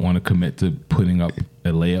I don't want to commit to putting up a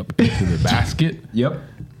layup into the basket. Yep.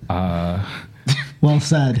 Well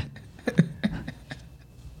said.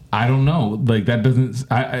 I don't know. Like that doesn't.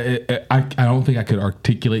 I don't think I could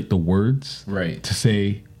articulate the words to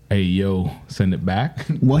say, "Hey, yo, send it back."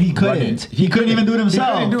 Well, he couldn't. He couldn't even do it himself.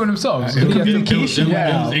 He couldn't do it himself. So communication. It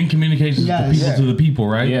was in communications to the people,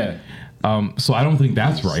 right? Yeah. So I don't think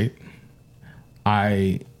that's right.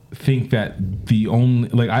 I think that the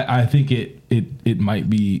only I think it might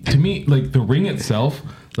be to me like the ring itself.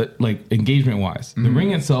 Like engagement wise, the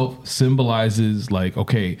ring itself symbolizes like,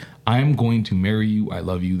 okay, I'm going to marry you. I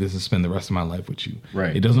love you. This is spend the rest of my life with you.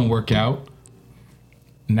 Right. It doesn't work out.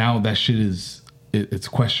 Now that shit is it's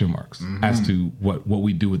question marks as to what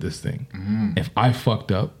we do with this thing. If I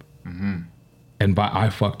fucked up, and by I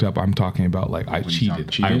fucked up, I'm talking about like I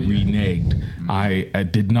cheated, I reneged, I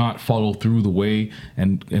did not follow through the way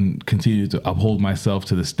and continue to uphold myself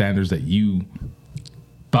to the standards that you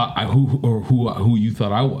thought who you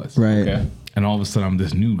thought I was, right? Okay. And all of a sudden I'm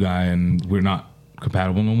this new guy and we're not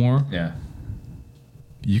compatible no more. Yeah,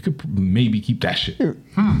 you could maybe keep that shit.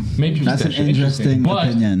 Maybe keep that's that an shit. interesting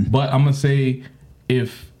opinion. But I'm gonna say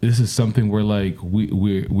if this is something where like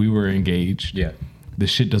we were engaged, the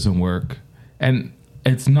shit doesn't work, and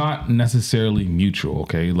it's not necessarily mutual.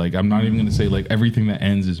 Okay, like I'm not even gonna say like everything that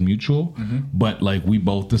ends is mutual, but like we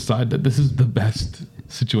both decide that this is the best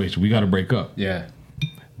situation. We got to break up. Yeah.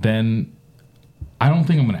 Then I don't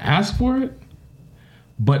think I'm going to ask for it.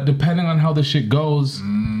 But depending on how the shit goes,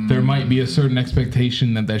 there might be a certain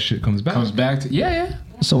expectation that shit comes back. Yeah.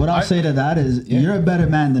 So what I'll say to that is, you're a better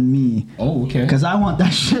man than me. Oh, okay. Because I want that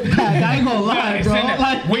shit back. I ain't gonna lie, bro.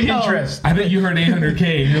 Like, with interest. I think you heard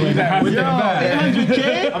 800K. You're like,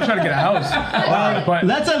 $800K? I'm trying to get a house. But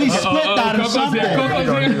let's at least split that or something.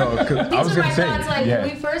 I was gonna say. When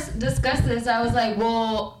we first discussed this, I was like,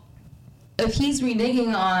 well, if he's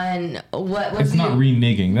reneging on what was it's not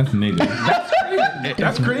reneging, that's nigga.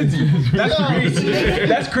 That's crazy.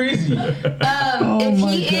 That's crazy. If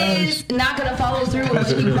he is not gonna follow through with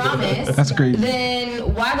what you promised, that's crazy.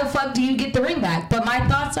 Then why the fuck do you get the ring back? But my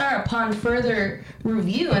thoughts are, upon further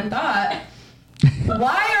review and thought,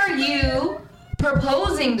 why are you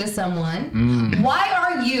proposing to someone? Why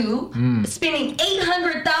are you spending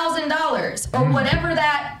 $800,000 or whatever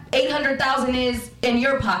that $800,000 is in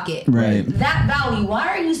your pocket? Right. That value. Why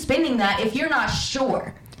are you spending that if you're not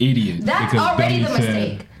sure? Idiot. That's already the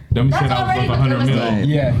mistake. That's already the mistake.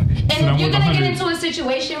 Yeah. And if you're gonna get into a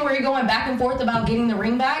situation where you're going back and forth about getting the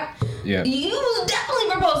ring back, you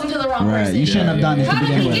definitely proposing to the wrong person. You shouldn't have done it. How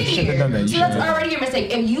did we get here? So that's already your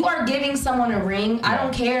mistake. If you are giving someone a ring, I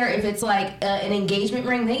don't care if it's like an engagement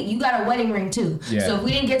ring. You got a wedding ring too. Yeah. So if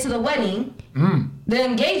we didn't get to the wedding, the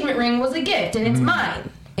engagement ring was a gift and it's mine.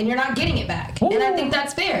 And you're not getting it back. Ooh. And I think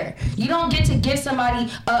that's fair. You don't get to give somebody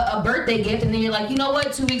a birthday gift and then you're like, you know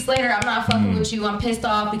what, 2 weeks later, I'm not fucking with you. I'm pissed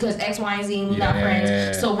off because X, Y, and Z, we're not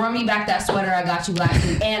friends. So run me back that sweater I got you last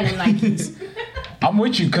week and the Nikes. I'm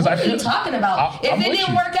with you because I feel. What are you talking about? If it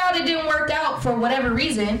didn't work out, it didn't work out for whatever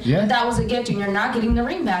reason. Yeah. That was a gift and you're not getting the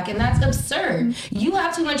ring back. And that's absurd. You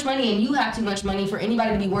have too much money and you have too much money for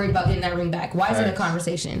anybody to be worried about getting that ring back. Why is it a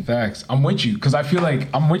conversation? Facts. I'm with you because I feel like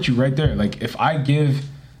I'm with you right there. Like if I give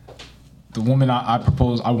the woman I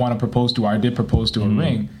want to propose to, or I did propose to a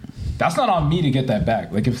ring, that's not on me to get that back.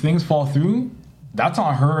 Like if things fall through, that's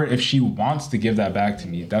on her if she wants to give that back to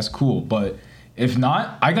me. That's cool. But If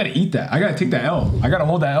not, I gotta eat that. I gotta take that L. I gotta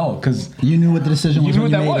hold that L because you knew what the decision was. You knew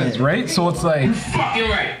what that was, right? So it's like, you're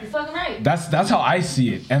right. You're fucking right. That's how I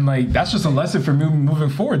see it, and like that's just a lesson for me moving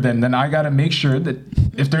forward. Then I gotta make sure that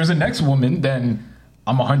if there's a next woman, then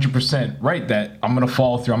I'm 100% right that I'm gonna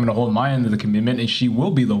follow through. I'm gonna hold my end of the commitment, and she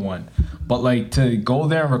will be the one. But like to go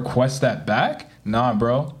there and request that back, nah,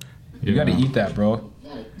 bro. You gotta eat that, bro.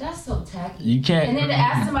 That's so tacky. You can't. And then to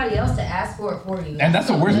ask somebody else to ask for it for you. And that's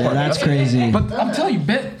the worst part. That's crazy. But I'm telling you,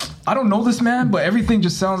 Ben, I don't know this man, but everything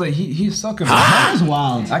just sounds like he's sucking. That is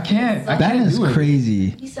wild. I can't do it.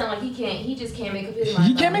 Crazy. He sound like he just can't make up his mind.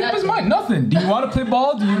 He can't make up his mind. Nothing. Do you want to play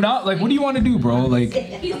ball? Do you not? Like, what do you want to do, bro? Like,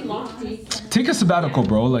 take a sabbatical,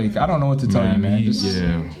 bro. Like, I don't know what to tell you, man.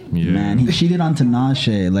 Man, he cheated on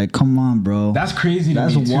Tinashe. Like, come on, bro. That's crazy.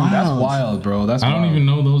 That's wild. That's wild, bro. That's. I don't even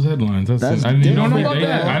know those headlines. I didn't know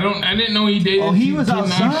that. I didn't know he dated. Oh, he was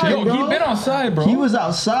outside. Yo, he been outside, bro. He was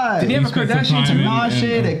outside. Did he have a Kardashian?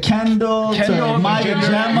 Tinashe, to Kendall, to Maya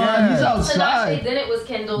Jama. He's outside. Tinashe, then it was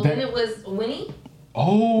Kendall, then it was Winnie.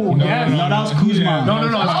 Oh, yeah. No, that was Kuzma. No,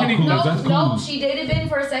 it's Kenny. No, she dated Ben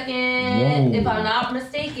for a second, if I'm not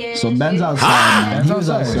mistaken. So Ben's outside, man. He was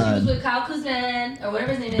outside. She was with Kyle Kuzman, or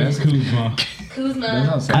whatever his name is. That's Kuzma.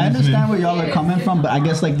 I understand where y'all are coming from, but I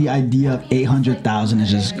guess like the idea of 800,000 is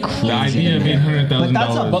just crazy. The idea of $800,000. But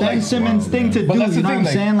that's a Ben Simmons thing to do. You know what I'm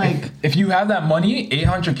saying? Like, if you have that money,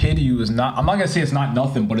 $800K to you is not. I'm not gonna say it's not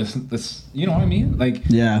nothing, but it's you know what I mean? Like,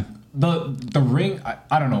 yeah. The ring,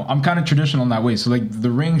 I don't know. I'm kind of traditional in that way. So like the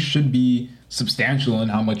ring should be substantial in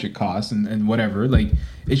how much it costs and whatever. Like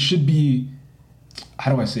it should be.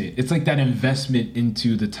 How do I say it? It's like that investment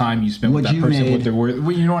into the time you spend with that person, what they're worth.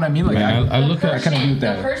 You know what I mean? Like I look at. I kind of do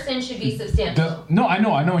that. The person should be substantial. No, I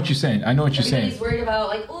know what you're saying. Everybody's worried about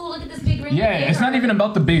like, oh, look at this big ring. Yeah, it's not even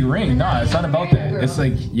about the big ring. No, it's not about that. It's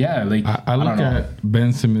like, yeah, like I look at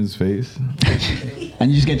Ben Simmons' face, and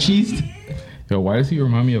you just get cheesed. Yo, why does he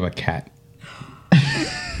remind me of a cat?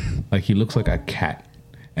 Like he looks like a cat,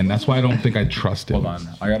 and that's why I don't think I trust him. Hold on,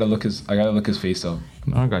 I gotta look his face up.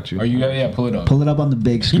 No, I got you. Are you? Yeah, pull it up. Pull it up on the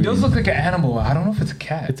big screen. He does look like an animal. I don't know if it's a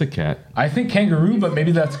cat. It's a cat. I think kangaroo, but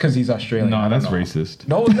maybe that's because he's Australian. No, that's racist.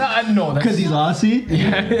 No, no, because he's Aussie.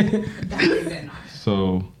 Yeah.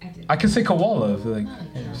 So I can say koala. Like,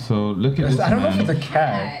 so look at this. I don't know if it's a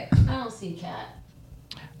cat. I don't see a cat.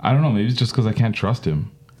 I don't know. Maybe it's just because I can't trust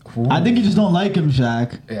him. Ooh. I think you just don't like him,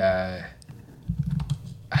 Shaq. Yeah.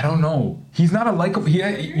 I don't know. He's not a likable.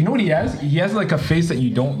 You know what he has? He has like a face that you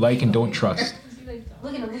don't like and don't trust.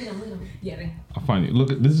 Look at him. Yeah. I'll find you.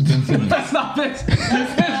 Look at this is Ben Simmons. That's not Ben.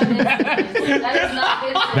 That is not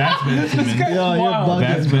Ben Simmons. That's Ben Simmons. This guy's wild.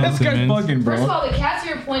 This guy's bugging, bro. First of all, the cats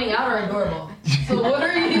you're pointing out are adorable. So what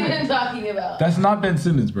are you even talking about? That's not Ben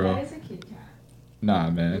Simmons, bro. That is a cute cat. Nah,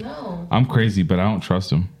 man. No. I'm crazy, but I don't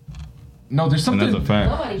trust him. No, there's something. And that's a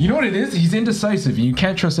fact. You know what it is? He's indecisive, and you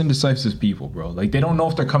can't trust indecisive people, bro. Like they don't know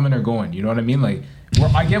if they're coming or going. You know what I mean? Like,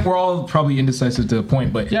 we're all probably indecisive to a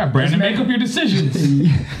point, but yeah, Brandon, make up your decisions.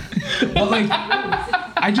 But like,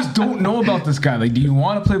 I just don't know about this guy. Like, do you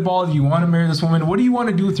want to play ball? Do you want to marry this woman? What do you want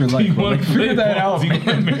to do with your life? Bro? Like, figure that out,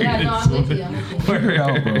 man. Figure it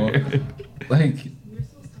out, bro. Like.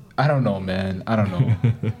 I don't know, man. I don't know.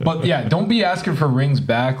 But yeah, don't be asking for rings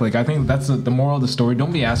back. Like I think that's the moral of the story.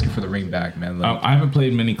 Don't be asking for the ring back, man. Like, I haven't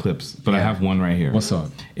played many clips, but I have one right here. What's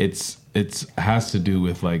up? It's has to do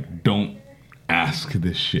with like don't ask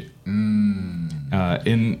this shit. In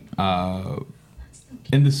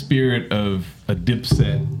the spirit of a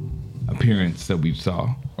Dipset appearance that we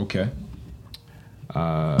saw. Okay.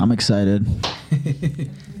 I'm excited.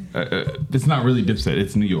 It's not really Dipset.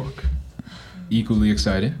 It's New York. Equally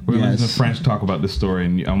excited. We're going to listen to French talk about this story,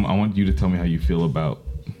 and I want you to tell me how you feel about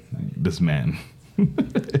this man.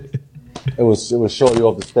 It was shortly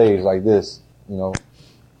off the stage like this, you know.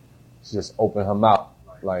 She just opened her mouth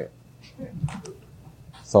like.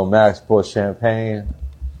 So Max poured champagne.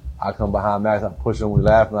 I come behind Max, I'm pushing, we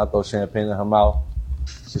laughing. I throw champagne in her mouth.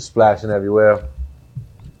 She's splashing everywhere.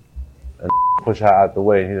 And push her out the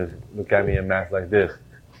way. He just look at me and Max like this.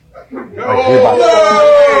 He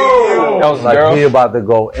about to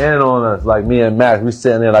go in on us, like me and Max. We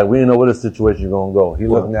sitting there like we didn't know where the situation gonna go. He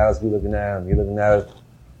looking at us, we looking at him. He looking at us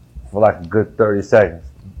for like a good 30 seconds.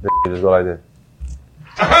 They just go like this.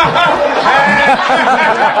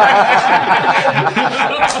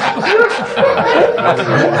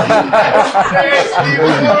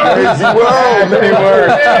 Crazy world, many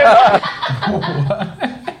words.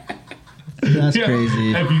 That's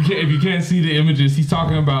crazy. If you can't see the images, he's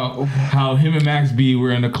talking about how him and Max B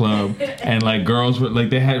were in a club and like girls were like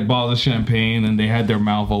they had bottles of champagne and they had their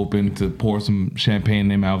mouth open to pour some champagne in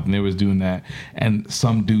their mouth and they was doing that and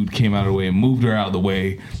some dude came out of the way and moved her out of the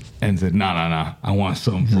way and said, nah, I want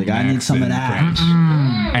some. Like, I need some of that.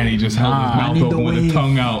 And he just held his mouth open with his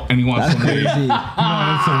tongue out and he wants some wave. He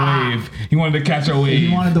wanted some wave. He wanted to catch a wave.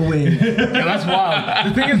 He wanted the wave. Yeah, that's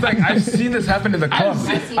wild. The thing is, like, I've seen this happen in the club.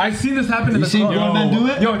 I've seen this happen in the club. You seen men do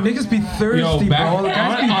it? Yo, niggas be thirsty, bro.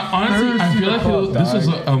 Honestly, I feel like this was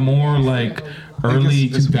a more like early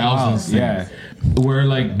 2000s thing. Yeah. Where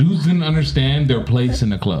like dudes didn't understand their place in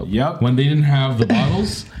the club. Yep. When they didn't have the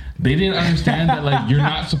bottles, they didn't understand that like you're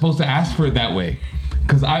not supposed to ask for it that way.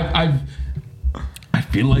 Because I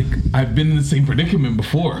feel like I've been in the same predicament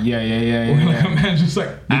before. Yeah. Like a man just like,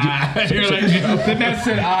 you're like, the man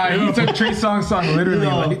said, he took Trey Songz song literally.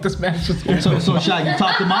 Like this man just. So Shaq, you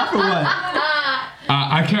topped him off or what?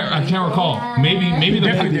 I can't recall. Maybe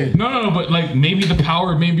the no, but like maybe the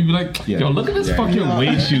power maybe be like, yo, look at this fucking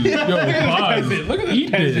weight shoot. Yo, Buzz, look at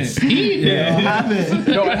this. Eat it.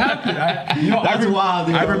 No, it happened. That's wild.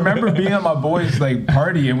 Dude. I remember being at my boys' like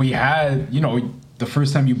party and we had, the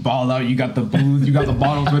first time you balled out, you got the booze, you got the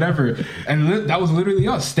bottles, whatever, and that was literally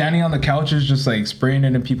us standing on the couches, just like spraying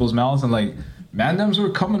it in people's mouths, and like mandems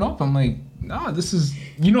were coming up. I'm like, nah, this is,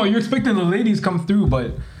 you're expecting the ladies come through,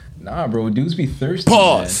 but. Nah, bro, dudes be thirsty.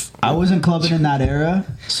 Pause. Man. I wasn't clubbing in that era,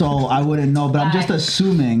 so I wouldn't know. But I'm just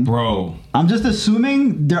assuming, bro.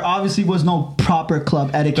 There obviously was no proper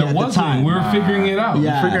club etiquette at the time. We were figuring it out.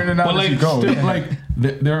 Yeah. Figuring it out. But like, still, like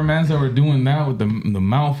there are men that were doing that with the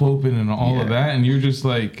mouth open and all of that, and you're just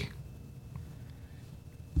like,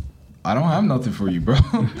 I don't have nothing for you, bro.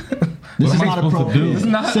 This is not appropriate. This is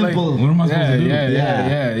not simple. Like, what am I supposed to do?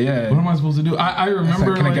 Yeah. What am I supposed to do? I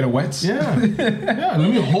remember. Can I get a wet? Yeah. Let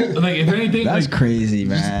me hold. Like, if anything, that's crazy,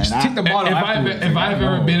 man. Just take the bottle. If I've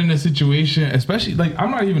ever been in a situation, especially like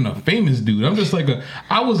I'm not even a famous dude. I'm just like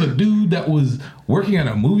I was a dude that was working at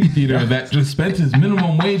a movie theater that just spent his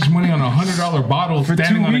minimum wage money on $100 bottle for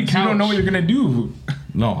standing 2 on a weeks. couch. You don't know what you're gonna do.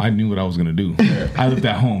 No, I knew what I was gonna do. I lived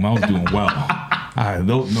at home. I was doing well.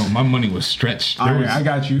 No, my money was stretched. I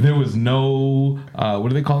got you. There was no what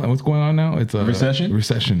do they call it? What's going on now? It's a recession.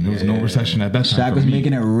 Recession. There was no recession at that time. Shaq was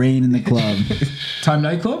making it rain in the club. Time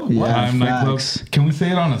nightclub. Yeah, Time nightclub. Can we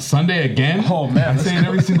say it on a Sunday again? Oh man, I say it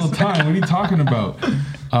every single time. What are you talking about?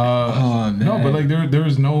 Man. No, but like there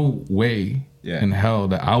was no way in hell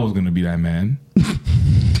that I was gonna be that man.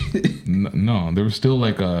 No, there was still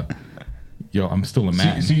like a. Yo, I'm still a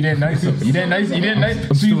man. So you didn't nice him. You didn't nice.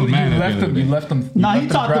 I'm still a man. You left him. Nah, he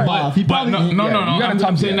talked him off. He probably no.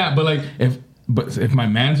 I'm saying that, but like if my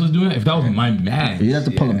man's was doing it, if that was my man, you have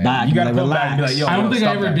to pull him back. You gotta pull back. Like, yo, I don't think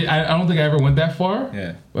I ever did. I don't think I ever went that far.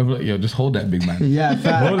 Yeah. But like, yo, just hold that big man. Yeah,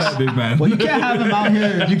 facts. Hold that big man. Well, you can't have him out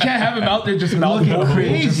here. You can't have him out there just mouth open.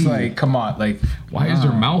 Crazy. Just like, come on, like, why is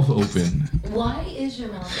your mouth open? Why is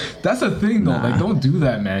your mouth open? That's the thing, though. Like, don't do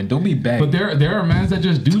that, man. Don't be bad. But there are mans that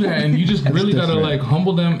just do that, and you just really gotta like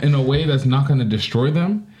humble them in a way that's not gonna destroy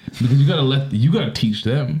them, because you gotta teach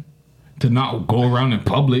them to not go around in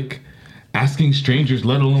public asking strangers,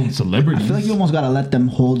 let alone celebrities. I feel like you almost gotta let them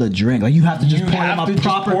hold a drink. Like you have to just pour them a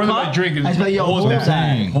proper pour them cup. a drink and I like, yo, hold that.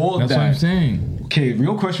 That's what I'm saying. Okay,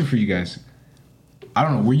 real question for you guys. I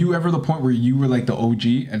don't know. Were you ever the point where you were like the OG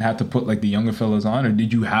and had to put like the younger fellas on, or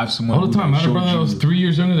did you have someone all the time? I had a brother that was 3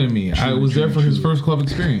 years younger than me. I was there for his first club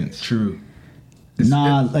experience. True. For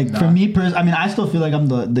me, I mean, I still feel like I'm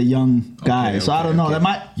the young guy, so I don't know. That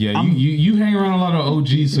might. Yeah, you hang around a lot of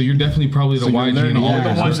OGs, so you're definitely probably the YG and all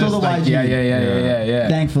the ones. Still the YG. Yeah.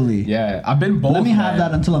 Thankfully. Yeah, I've been both. Let me have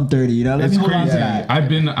that until I'm 30. You know, let me hold on to that. I've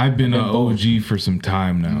been an OG for some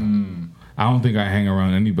time now. I don't think I hang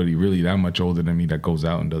around anybody really that much older than me that goes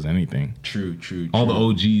out and does anything. True. All the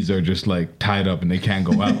OGs are just like tied up and they can't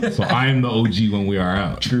go out. So I am the OG when we are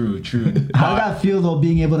out. True. How did that feel though,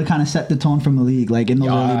 being able to kind of set the tone from the league, like in those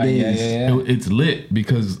early days? It's lit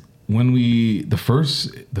because when the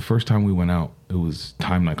first time we went out, it was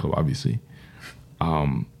Time nightclub, obviously.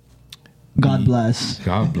 God bless.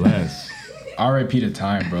 R.I.P. to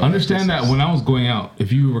Time, bro. Understand that when I was going out,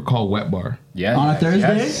 if you recall Wet Bar. Yeah. On a Thursday?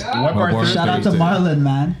 Yes. Wet Bar Thursday. Shout out to Marlon,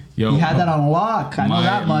 man. Yo, he had that on lock. I know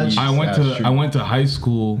that much. I went to high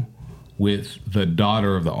school with the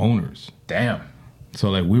daughter of the owners. Damn.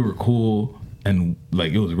 So like we were cool and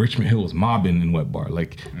like it was Richmond Hill was mobbing in Wet Bar.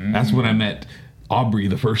 Like that's when I met Aubrey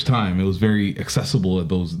the first time. It was very accessible at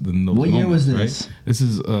those. What moments, year was this? Right? This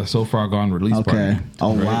is So Far Gone release party. Okay.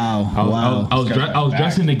 Oh right? wow. I was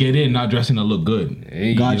dressing to get in, not dressing to look good.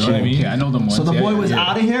 Hey, gotcha. You know what I mean? Okay, I know them ones. So the boy was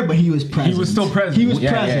out of here, but he was present. He was still present. He was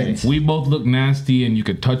present. We both looked nasty, and you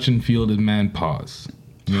could touch and feel the man pause.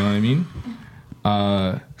 You know what I mean?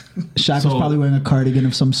 Shaq was probably wearing a cardigan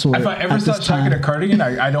of some sort. If I ever saw Shaq in a cardigan,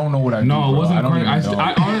 I don't know what I'd do. No, it wasn't a cardigan.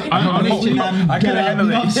 I honestly, I couldn't handle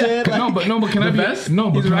it. But can I be?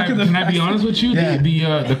 No, but can I be honest with you? Yeah.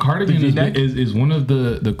 The cardigan is one of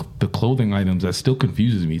the clothing items that still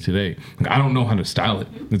confuses me today. Like, I don't know how to style it.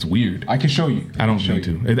 It's weird. I can show you. I don't need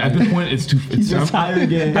to. At this point, it's too. He's retired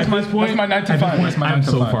again. At this point, that's my 9 to 5. I'm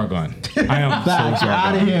so far gone. I am so far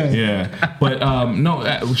out of here. Yeah, but no,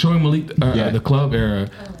 showing Malik the club era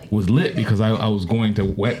was lit because I was going to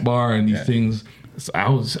Wet Bar and these things. So I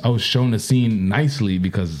was shown the scene nicely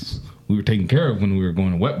because we were taken care of when we were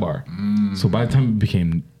going to Wet Bar. So by the time it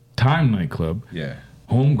became Time nightclub,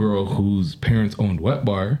 homegirl whose parents owned Wet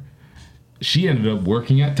Bar, she ended up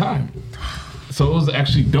working at Time. So it was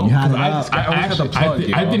actually dope.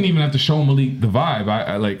 I didn't even have to show Malik the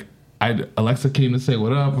vibe. Alexa came to say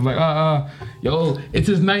what up. I'm like, yo, it's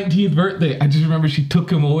his 19th birthday. I just remember she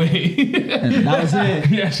took him away. And that was it.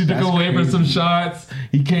 Yeah, she took him away for some shots.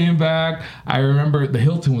 He came back. I remember the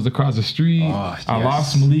Hilton was across the street. I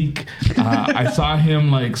lost Malik. I saw him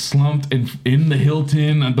like slumped in the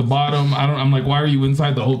Hilton at the bottom. I'm like, why are you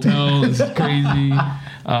inside the hotel? This is crazy.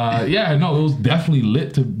 It was definitely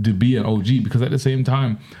lit to be an OG because at the same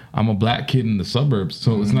time, I'm a black kid in the suburbs,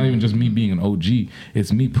 so it's not even just me being an OG.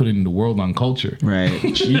 It's me putting the world on culture. Right.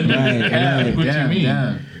 What you mean?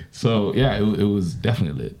 Damn. So it was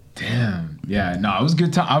definitely lit. Damn. Yeah. No, it was a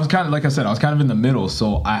good time. I was kind of, like I said, I was kind of in the middle.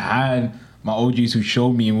 So I had my OGs who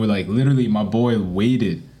showed me, and were like, literally, my boy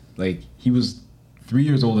waited. Like, he was 3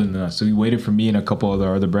 years older than us, so he waited for me and a couple of the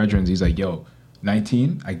other brethren. He's like, yo,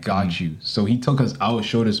 19, I got you. So he took us out,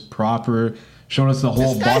 showed us the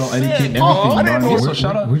whole bottle etiquette and everything. I didn't know. So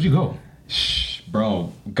shout out. Where'd you go?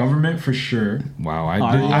 Bro, government for sure. Wow,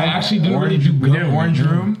 I actually didn't really do. We did Orange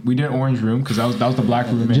Room. We did Orange Room because that was the black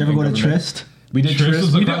room. Did you ever go to Trist? We did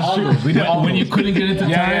Trist. We did all those. We did all when you couldn't get into time.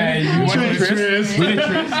 Yeah, you went to Trist. We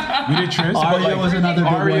did Trist. Aria was another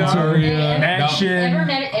good one too. Mansion.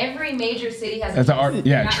 Every major city has.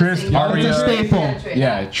 Trist, Aria. It's a staple.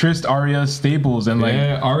 Yeah, Trist, Aria, Staples, and like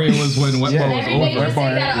Aria was when Wet Bar was over. Wet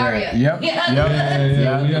Bar. Yep. We had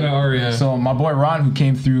an Aria. So my boy Ron, who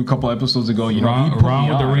came through a couple episodes ago, he put Ron me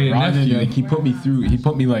with the Ray nephew. He put me through.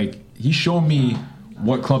 He showed me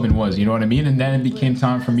what clubbing was. You know what I mean? And then it became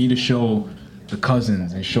time for me to show the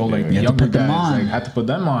cousins and show like the younger guys. Like, had to put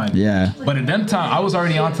them on. Yeah. But at them time, I was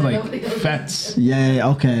already onto like Fets. Yeah.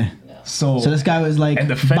 Okay. So this guy was like, and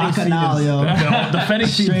the Fetting scene is, the Fetting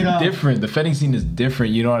scene is different. The Fetting scene is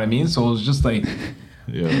different. You know what I mean? So it was just like.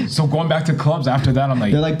 Yeah. So going back to clubs after that, I'm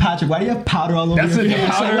like, they're like, Patrick, why do you have powder all over your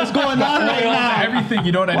face? Like, what's going on right now? Everything,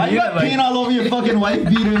 you know what I mean? Why you got paint all over your fucking wife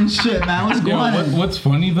beater and shit, man? What's going on? What's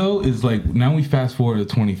funny though is like now we fast forward to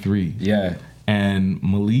 23. Yeah. And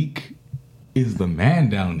Malik is the man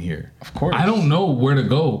down here. Of course. I don't know where to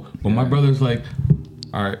go, but my brother's like,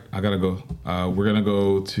 all right, I gotta go. We're gonna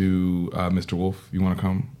go to Mr. Wolf. You want to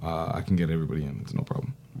come? I can get everybody in. It's no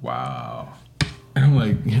problem. Wow. And I'm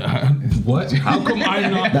like, what? How come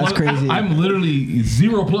I'm not? That's crazy. I'm literally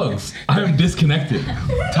zero plugs. I'm disconnected.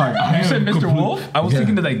 You said Mr. Wolf? I was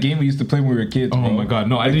thinking of that game we used to play when we were kids. Oh my god,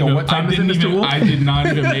 no! I didn't. I did not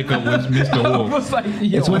even make up with Mr. Wolf.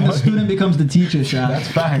 It's when the student becomes the teacher, Shaq. That's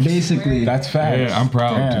facts. Basically, that's facts. Yeah, I'm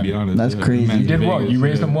proud to be honest. That's crazy. You did well. You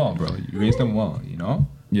raised them well, bro. You raised them well. You know.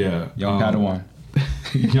 Yeah. Young Padawan.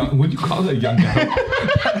 What'd you call that, young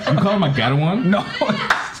Padawan? You call him a Padawan? No.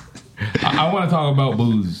 I want to talk about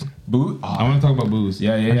booze. Booze? I want to talk about booze.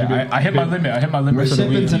 Yeah. I hit my limit. We're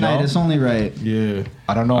sipping tonight. It's only right. Yeah.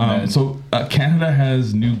 I don't know, man. So Canada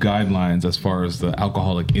has new guidelines as far as the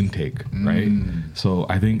alcoholic intake, right? So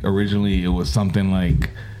I think originally it was something like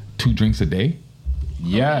 2 drinks a day.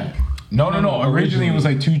 Yeah. No. Originally it was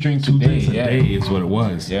like 2 drinks a day. 2 drinks a day is what it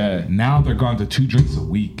was. Yeah. Now they're gone to 2 drinks a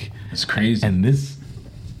week. It's crazy. And this,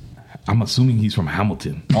 I'm assuming he's from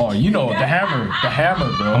Hamilton. Oh, you know, the hammer,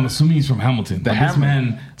 bro. I'm assuming he's from Hamilton. The hammer. This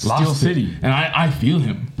man Steel City. It. And I feel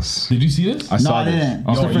him. Did you see this? I saw this. Didn't.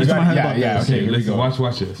 It's the first time I heard about this. Okay, let's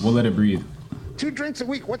watch this. We'll let it breathe. 2 drinks a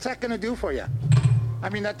week, what's that going to do for you? I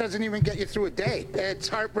mean, that doesn't even get you through a day. It's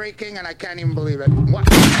heartbreaking, and I can't even believe it. What?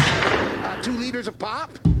 2 liters of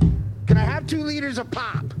pop? Can I have 2 liters of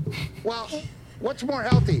pop? Well, what's more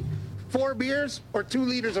healthy? 4 beers or 2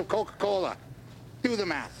 liters of Coca-Cola? Do the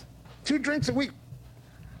math. 2 drinks a week.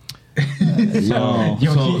 So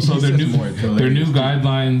their new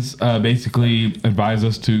guidelines basically advise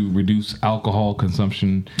us to reduce alcohol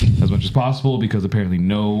consumption as much as possible because apparently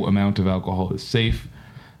no amount of alcohol is safe.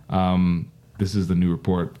 This is the new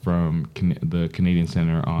report from the Canadian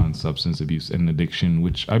Center on Substance Abuse and Addiction,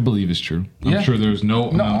 which I believe is true. I'm sure there's no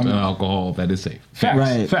amount of alcohol that is safe. Facts.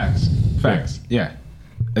 Right. Facts. Yeah.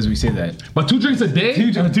 As we say that. But 2 drinks a day?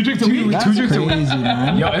 2 drinks a week? That's 2 drinks a week?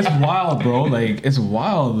 Man. Yo, it's wild, bro. Like, it's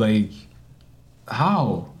wild. Like,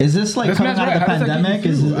 how? Is this like coming out of the pandemic?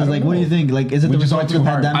 Is like, what do you think? Like, is it the result of the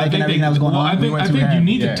pandemic and everything that was going on? I think you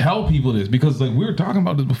need to tell people this because, like, we were talking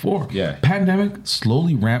about this before. Yeah. Pandemic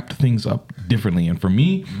slowly ramped things up differently. And for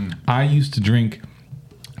me, I used to drink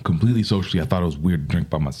completely socially. I thought it was weird to drink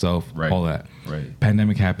by myself, all that. Right.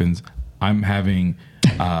 Pandemic happens. I'm having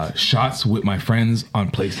shots with my friends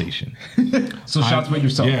on PlayStation. So shots with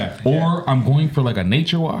yourself. Yeah. Or I'm going for like a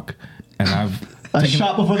nature walk and I've a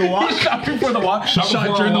shot before the walk? Shot before the walk. Shot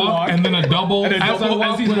during the walk. And then a double as I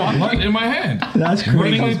walk with a blunt in my hand. That's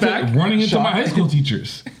crazy. Running into my high school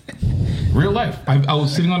teachers. Real life. I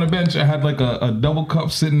was sitting on a bench. I had like a double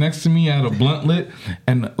cup sitting next to me. I had a blunt lit.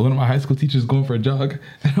 And one of my high school teachers going for a jog.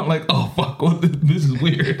 And I'm like, oh, fuck. Well, this is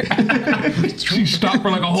weird. She stopped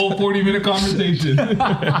for like a whole 40-minute conversation.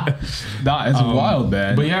 Nah, it's wild,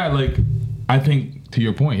 man. But yeah, like, I think... To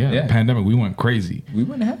your point, pandemic, we went crazy. We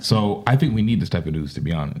went ahead. So I think we need this type of news, to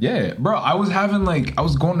be honest. Yeah, bro. I was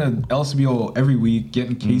going to LCBO every week,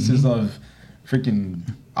 getting cases of freaking.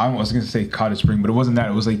 I was gonna say Cottage Spring, but it wasn't that.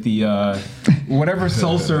 It was like the whatever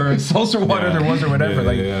seltzer water there was or whatever.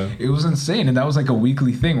 It was insane, and that was like a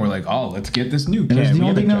weekly thing. We're like, oh, let's get this new can. It's the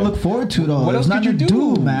only thing to look forward to, though. What else could you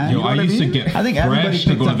do, man? Yo, I used to get. I think everybody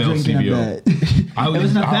picked up drinking a bit. It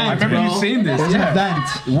was an event. I remember you saying this. It was an event.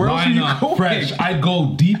 Where else were you going? Fresh. I'd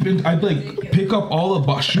go deep in. I'd like pick up all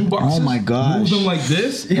the shoe boxes. Oh my gosh. Move them like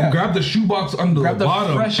this. Grab the shoe box under the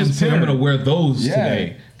bottom and say, I'm gonna wear those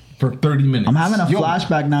today. For 30 minutes. I'm having a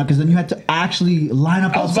flashback now because then you had to actually line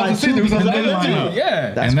up outside too.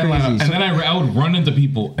 Yeah, that's crazy. And then I would run into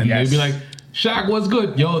people and they'd be like, Shaq, what's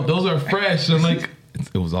good? Yo, those are fresh. And like,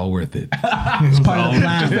 it was all worth it. It's part of the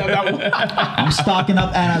plan. I'm stocking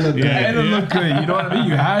up and I look good. And it looked good. You know what I mean?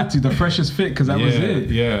 You had to. The freshest fit because that was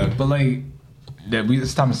it. Yeah. But like,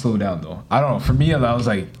 it's time to slow down though. I don't know. For me, I was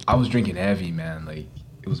like, I was drinking heavy, man. Like,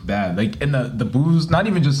 it was bad. Like, and the booze, not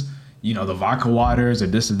even just, you know, the vodka waters or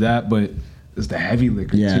this or that, but it's the heavy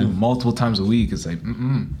liquor too. Multiple times a week. It's like,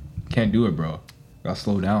 can't do it, bro. Gotta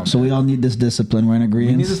slow down. So we all need this discipline. We're in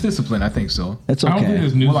agreement. We need this discipline. I think so. It's okay. I don't think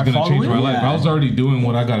this news is gonna change my life. I was already doing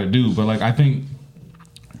what I gotta do, but like I think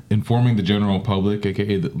informing the general public,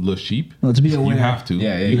 aka the sheep. Let's be aware. You have to.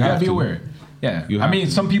 Yeah, you gotta be aware. Yeah, I mean,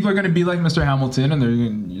 some people are gonna be like Mr. Hamilton,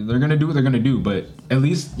 and they're gonna do what they're gonna do. But at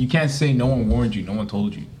least you can't say no one warned you, no one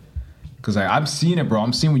told you. Because I've seen it, bro.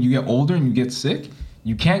 I'm seeing when you get older and you get sick,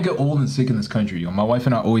 you can't get old and sick in this country. Yo, my wife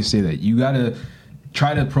and I always say that. You got to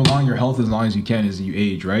try to prolong your health as long as you can as you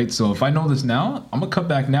age, right? So if I know this now, I'm going to cut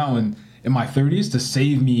back now in my 30s to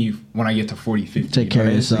save me when I get to 40, 50. Take care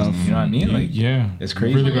of yourself. You know what I mean? Like, it's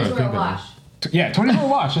crazy. Really gotta think about it. Yeah, 24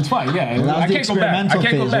 wash. It's fine. Yeah, I can't go back. I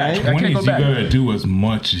can't go back. Right? 20s, you gotta do as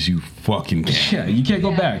much as you fucking can. Yeah, you can't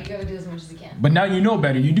go back. You gotta do as much as you can. But now you know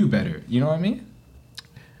better. You do better. You know what I mean?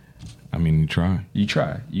 I mean, you try.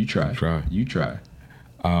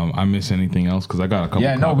 I miss anything else? Because I got a couple.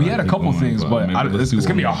 Yeah, no, we had a couple things, but it's going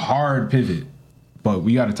to be a hard pivot. But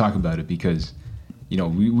we got to talk about it because, you know,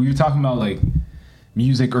 we were talking about like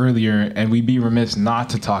music earlier, and we'd be remiss not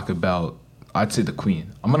to talk about, I'd say, the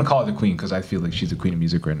queen. I'm going to call her the queen because I feel like she's the queen of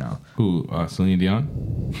music right now. Who? Celine Dion?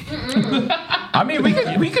 I mean,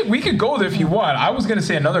 we could go there if you want. I was gonna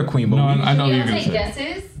say another queen, but I know you're gonna say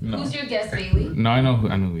guesses. No. Who's your guess, Bailey? No, I know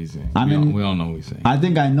who he's saying. We all know who he's saying. I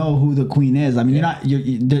think I know who the queen is. I mean, you're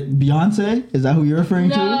Beyonce. Is that who you're referring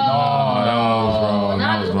to? No,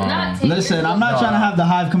 that was wrong. Listen, I'm not trying to have the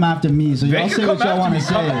hive come after me. So y'all say what y'all want to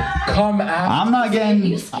say. Come after.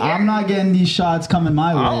 I'm not getting these shots coming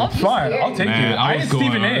my way. I'm fine. I'll take it. I ain't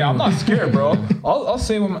Stephen A. I'm not scared, bro. I'll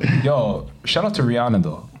say yo. Shout out to Rihanna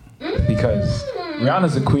though. Because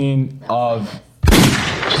Rihanna's the queen of.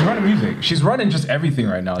 She's running music. She's running just everything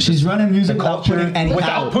right now. She's running music without putting any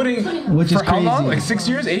out. Which is crazy. How long? Like 6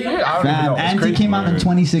 years, 8 years? I don't even know. Anti came out in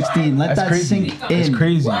 2016. Let that sink in. It's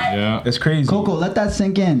crazy. Yeah, it's crazy. Coco, let that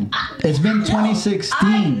sink in. It's been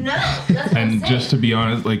 2016. And just to be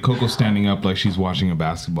honest, like Coco's standing up like she's watching a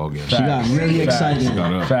basketball game. She got really excited.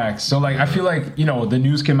 Facts. So like I feel like the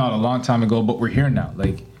news came out a long time ago, but we're here now.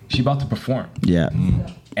 Like she's about to perform. Yeah.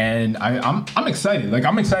 And I'm excited. Like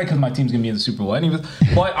I'm excited because my team's gonna be in the Super Bowl. Anyways,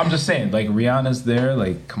 but I'm just saying, like Rihanna's there.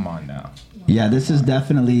 Like, come on now. Yeah, this is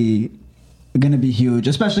definitely gonna be huge,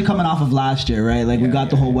 especially coming off of last year, right? Like we got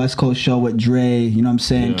the whole West Coast show with Dre, you know what I'm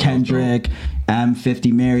saying? Kendrick,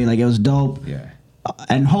 M50 Mary, like it was dope. Yeah.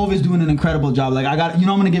 And Hov is doing an incredible job. Like I'm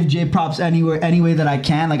gonna give Jay props any way that I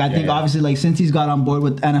can. Like I think obviously, like since he's got on board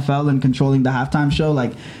with NFL and controlling the halftime show,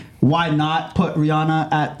 like why not put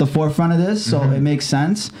Rihanna at the forefront of this? So it makes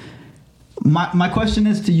sense. My question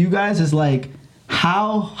is to you guys is like,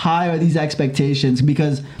 how high are these expectations?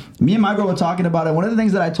 Because me and my girl were talking about it. One of the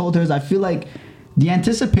things that I told her is I feel like the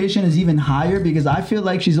anticipation is even higher because I feel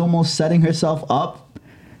like she's almost setting herself up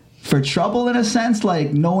for trouble in a sense,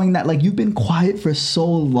 like knowing that like you've been quiet for so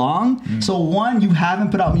long. So one, you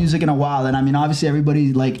haven't put out music in a while, and I mean obviously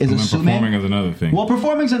everybody like is assuming performing is another thing. Well,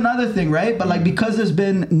 performing's another thing, right? But like because there's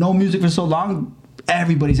been no music for so long,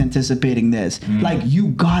 everybody's anticipating this. Like you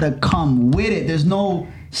gotta come with it. There's no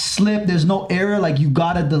slip, there's no error. Like you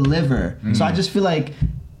gotta deliver. So I just feel like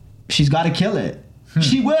she's gotta kill it.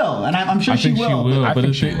 She will, and I'm sure she will. But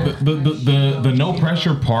the no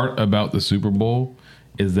pressure part about the Super Bowl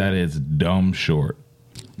is that it's dumb short.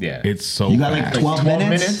 Yeah, it's so you got fast. like 12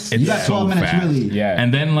 minutes. You got 12 minutes, really. Yeah,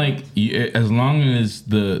 and then like as long as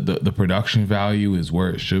the production value is where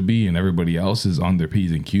it should be, and everybody else is on their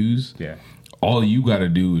P's and Q's. Yeah, all you got to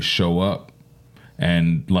do is show up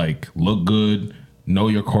and like look good. Know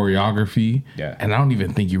your choreography, and I don't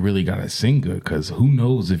even think you really gotta sing good because who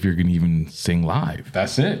knows if you're gonna even sing live.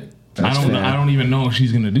 That's it. I don't even know if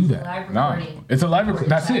she's gonna do that. Live recording. No, it's a live recording.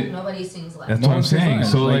 That's it. Nobody sings live. That's what I'm saying.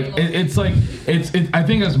 So like, it's like I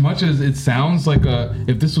think as much as it sounds like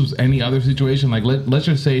if this was any other situation, like let's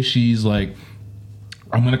just say she's like,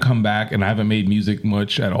 I'm gonna come back and I haven't made music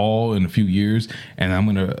much at all in a few years, and I'm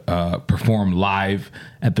gonna perform live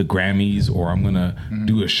at the Grammys, or I'm gonna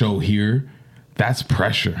do a show here. That's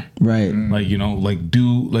pressure, right? Like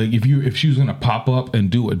if she was gonna pop up and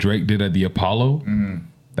do what Drake did at the Apollo,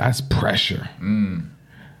 that's pressure.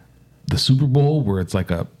 The Super Bowl, where it's like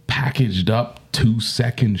a packaged up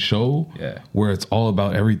 2-second show, where it's all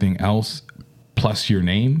about everything else plus your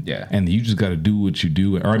name, and you just got to do what you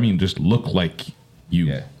do, or I mean, just look like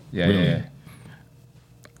you. Yeah.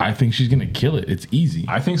 I think she's gonna kill it. It's easy.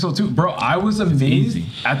 I think so too, bro. I was amazed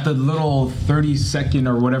at the little 30-second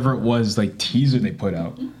or whatever it was like teaser they put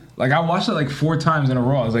out. Like I watched it like 4 times in a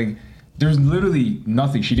row. I was like, there's literally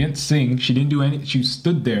nothing. She didn't sing. She didn't do anything. She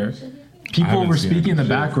stood there. People were speaking in the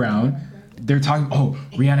background. They're talking. Oh,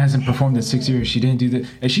 Rihanna hasn't performed in 6 years. She didn't do that,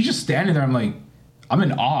 and she's just standing there. I'm like, I'm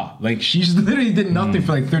in awe. Like she just literally did nothing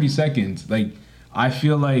for like 30 seconds. Like. I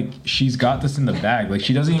feel like she's got this in the bag. Like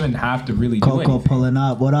she doesn't even have to really do anything. Pulling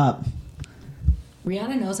up. What up?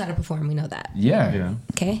 Rihanna knows how to perform. We know that. Yeah.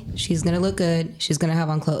 Okay. She's gonna look good. She's gonna have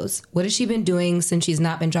on clothes. What has she been doing since she's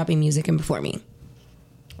not been dropping music and performing?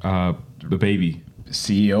 The baby.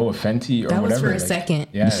 CEO of Fenty or that whatever. Was for a second.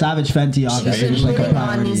 Yeah. The Savage Fenty obviously was like a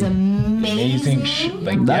on these amazing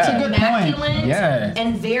that's a good point. Yeah.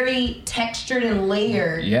 And very textured and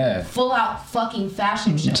layered. Yeah. Full out fucking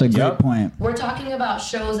fashion shows. That's a great point. We're talking about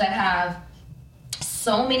shows that have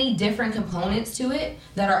so many different components to it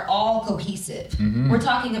that are all cohesive. We're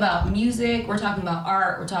talking about music, we're talking about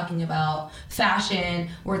art, we're talking about fashion,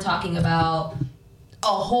 we're talking about a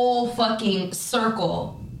whole fucking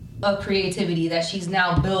circle of creativity that she's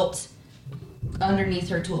now built underneath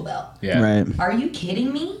her tool belt. Yeah. Right. Are you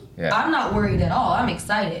kidding me? Yeah. I'm not worried at all. I'm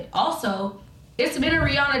excited. Also, it's been a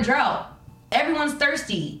Rihanna drought. Everyone's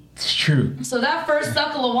thirsty. It's true. So that first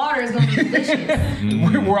suckle of water is going to be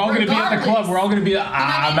delicious. We're all going to be at the club. We're all going to be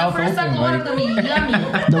mouth open. The first suckle of water is going to be yummy.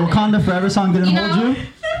 The Wakanda Forever song didn't hold you?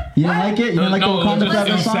 You didn't like it? You didn't like the Wakanda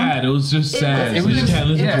Forever song? Sad. It was just sad. It was just can't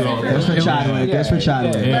listen to it all. It was for Chadwick. It was for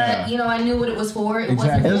Chadwick. But, you know, I knew what it was for. It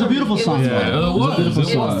was a beautiful song. It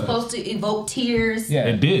was supposed to evoke tears. Yeah,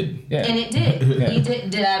 it did. Yeah. And it did.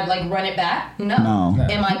 Did I, like, run it back? No.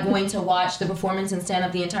 Am I going to watch the performance and stand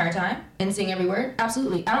up the entire time and sing every word?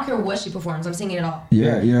 Absolutely. I don't care what she performs. I'm singing it all.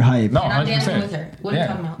 You're hype. No, and I'm 100%. dancing with her. What are you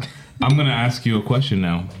talking about? I'm going to ask you a question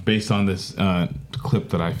now based on this clip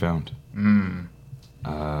that I found.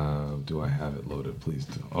 Do I have it loaded? Please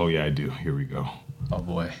do. Oh, yeah, I do. Here we go. Oh,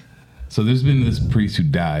 boy. So there's been this priest who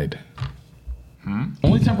died.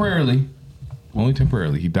 Only temporarily.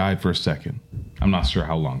 He died for a second. I'm not sure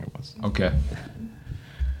how long it was. Okay.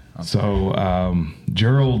 So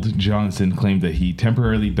Gerald Johnson claimed that he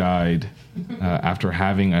temporarily died after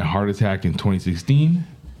having a heart attack in 2016.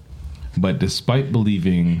 But despite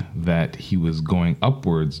believing that he was going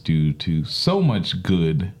upwards due to so much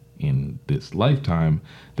good in this lifetime,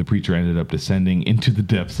 the preacher ended up descending into the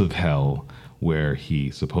depths of hell, where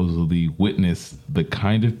he supposedly witnessed the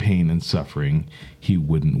kind of pain and suffering he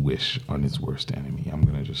wouldn't wish on his worst enemy. I'm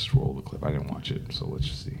going to just roll the clip. I didn't watch it, so let's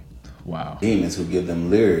just see. Wow. demons who give them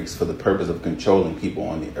lyrics for the purpose of controlling people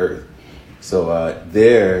on the earth. So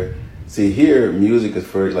here, music is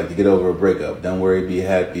for like to get over a breakup. Don't worry, be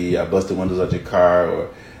happy. I busted windows out your car, or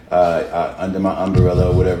under my umbrella,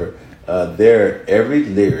 or whatever. Every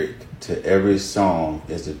lyric to every song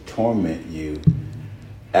is to torment you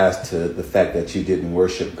as to the fact that you didn't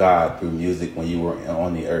worship God through music when you were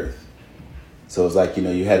on the earth. So it's like,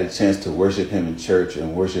 you had a chance to worship him in church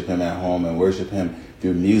and worship him at home and worship him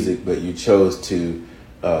through music, but you chose to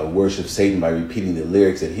worship Satan by repeating the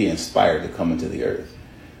lyrics that he inspired to come into the earth.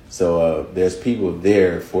 So there's people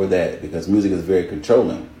there for that, because music is very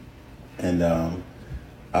controlling. And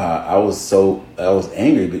I was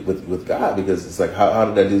angry with God, because it's like, how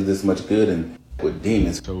did I do this much good and with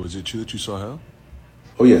demons? So is it true that you saw hell?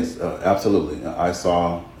 Oh yes, absolutely. I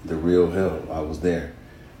saw the real hell. I was there,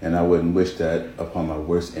 and I wouldn't wish that upon my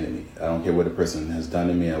worst enemy. I don't care what a person has done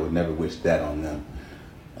to me. I would never wish that on them.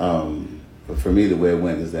 But for me, the way it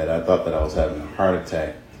went is that I thought that I was having a heart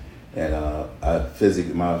attack, and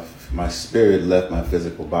my spirit left my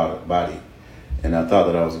physical body, and I thought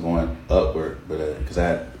that I was going upward, but because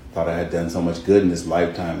I thought I had done so much good in this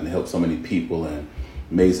lifetime and helped so many people and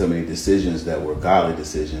made so many decisions that were godly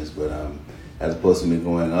decisions, but as opposed to me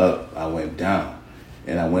going up, I went down,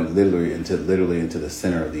 and I went literally into the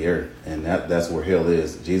center of the earth, and that's where hell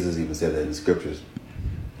is. Jesus even said that in the scriptures.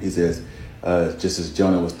 He says, just as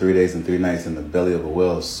Jonah was 3 days and 3 nights in the belly of a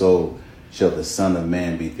whale, so shall the Son of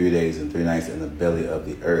Man be 3 days and 3 nights in the belly of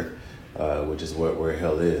the earth, which is where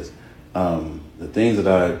hell is. The things that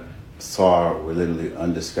I saw were literally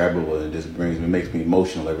indescribable, and it just makes me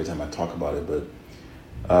emotional every time I talk about it. But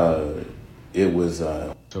it was.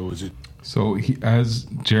 So as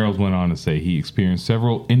Gerald went on to say, he experienced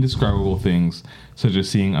several indescribable things, such as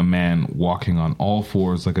seeing a man walking on all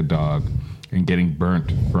fours like a dog and getting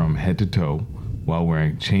burnt from head to toe while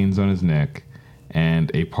wearing chains on his neck,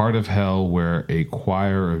 and a part of hell where a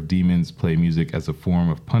choir of demons play music as a form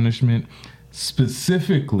of punishment,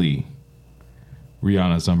 specifically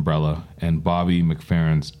Rihanna's Umbrella and Bobby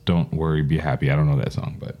McFerrin's Don't Worry, Be Happy. I don't know that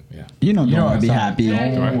song, but yeah. Don't worry, be happy.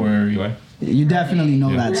 Don't worry. You definitely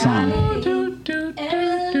know that song.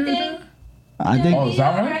 I think is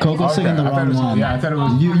that right? Coco's singing the wrong one. Yeah, I thought it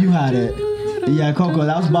was. You had it. Yeah, Coco,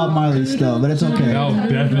 that was Bob Marley still, but it's okay. No,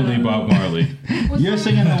 definitely Bob Marley. You're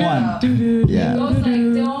singing the one. Yeah.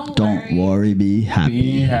 Don't worry, be happy.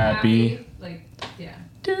 Be happy. Like, yeah.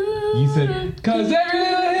 You said, cause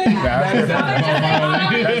everything. That's Bob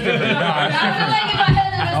Marley. I feel like if I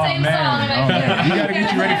had the same song, you gotta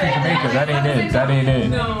get you ready for Jamaica. That ain't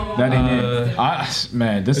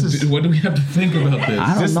it. This is. What do we have to think about this?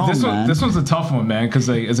 I don't know, man. This was a tough one, man. Because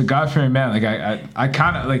like, as a God-fearing man, like I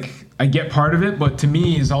kind of like I get part of it, but to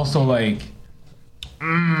me, it's also like,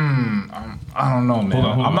 I don't know, man. Hold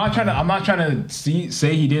on. I'm not trying to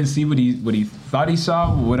say he didn't see what he thought he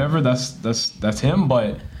saw, whatever. That's him,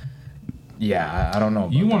 but yeah, I don't know.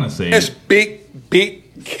 You want to say it's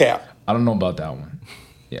big cap. I don't know about that one.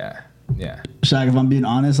 Yeah. Shaq, if I'm being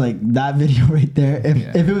honest, like that video right there,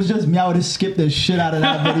 if it was just me, I would have skipped the shit out of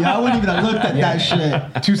that video. I wouldn't even have looked at that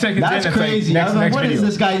shit. 2 seconds That's in, crazy. Like, I was like, what is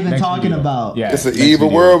this guy even talking about? Yeah, it's an evil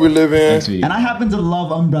world we live in. And I happen to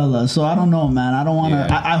love Umbrella, so I don't know, man. I don't want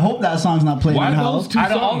to. I hope that song's not played in hell.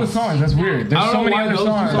 Out of all the songs, that's weird. There's so many other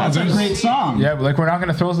songs. That's a great song. Yeah, but like we're not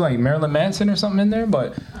gonna throw like Marilyn Manson or something in there,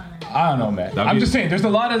 but I don't know, man. I'm just saying, there's a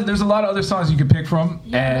lot of other songs you can pick from,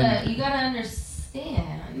 and you gotta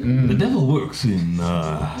understand. The devil works in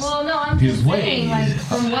well, no, I'm just saying, like,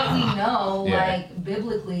 from what we know, Yeah. like,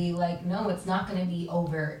 biblically, like, no, it's not going to be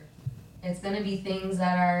overt. It's going to be things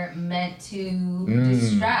that are meant to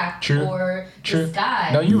distract or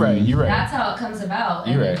disguise. No, you're right. That's how it comes about.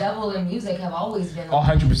 And the devil and music have always been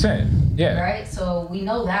 100%. Yeah. Right? So we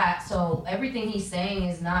know that. So everything he's saying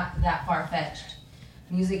is not that far-fetched.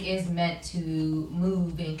 Music is meant to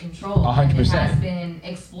move and control. 100%. And it has been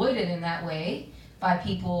exploited in that way by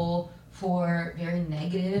people for very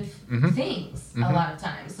negative things a lot of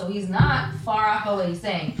times. So he's not far off of what he's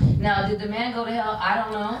saying. Now, did the man go to hell? I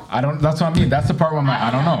don't know. That's what I mean. That's the part where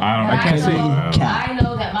I don't know. I can't say. I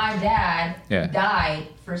know that my dad died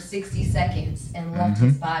for 60 seconds and left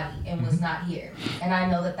his body and was not here. And I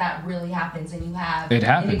know that really happens, and you have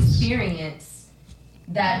an experience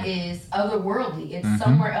that is otherworldly. It's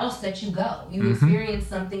somewhere else that you go. You experience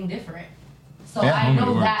something different. So I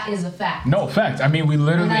know that is a fact. No, fact. I mean, we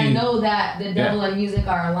literally. And I know that the devil and music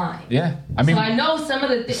are aligned. Yeah, I mean. So I know some of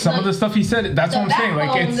the things. Some of the stuff he said. That's what I'm saying.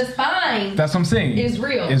 Like it's the spine. That's what I'm saying. Is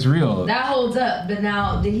real. It's real. That holds up. But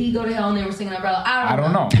now, did he go to hell and they were singing Umbrella? I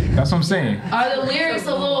don't know. That's what I'm saying. Are the lyrics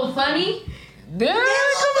a little funny? Yeah,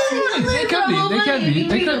 they could be.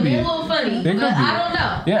 They could be a little funny. They could be. I don't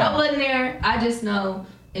know. Yeah. I wasn't there. I just know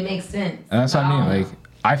it makes sense. And that's what I mean. Like,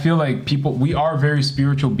 I feel like we are very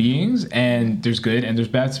spiritual beings, and there's good and there's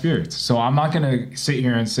bad spirits. So I'm not gonna sit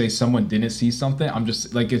here and say someone didn't see something. I'm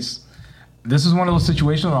just like, this is one of those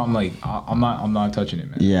situations where I'm like, I'm not touching it,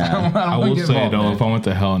 man. Yeah. I will say though, if I went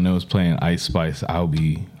to hell and it was playing Ice Spice, I'll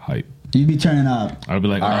be hype. You'd be turning up. I'd be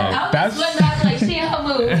like, all right. That's like she in her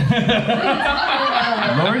mood.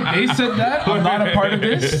 Lord, they said that. I'm not a part of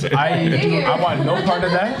this. I want no part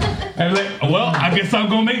of that. And like, well, I guess I'm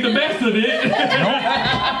gonna make the best of it.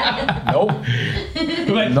 Nope.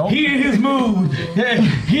 Like, nope. He in his mood. Yeah,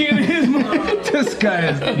 he in his mood. This guy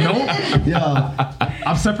is nope. Yo,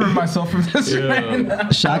 I'm separating myself from this right now.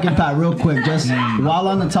 Shock and Pat, real quick, just while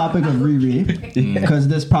on the topic of Riri, because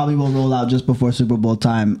this probably will roll out just before Super Bowl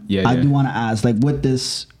time. I do want to ask, like, with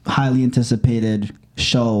this highly anticipated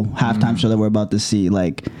show, halftime show that we're about to see,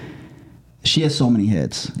 like, she has so many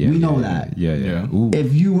hits. We know that. Yeah.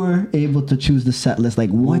 If you were able to choose the set list, like,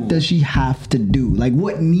 what does she have to do? Like,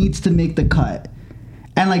 what needs to make the cut?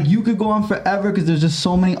 And, like, you could go on forever because there's just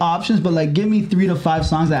so many options, but, like, give me 3 to 5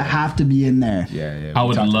 songs that have to be in there. Yeah. I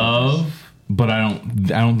would love, but I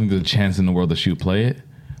don't think there's a chance in the world that she would play it.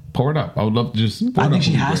 Pour It Up. I would love to just. I think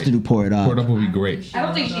she has to do Pour It Up. Pour It Up would be great. I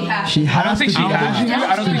don't think she has. She has. I don't think she has.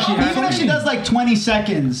 Even if she does like 20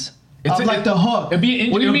 seconds of like the hook. It'd be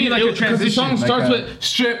What do you mean? like a transition. The song starts with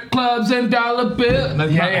strip clubs and dollar bill.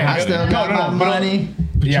 I still got my money.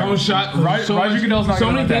 Patron shot. Roger Goodell's not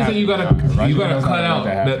so many things that you gotta cut out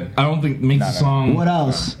that I don't think makes the song. What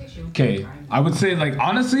else? Okay, I would say, like,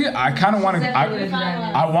 honestly, I kind of want to.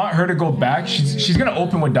 I want her to go back. She's gonna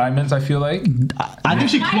open with Diamonds. I feel like. I think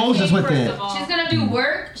she closes with it. She's gonna do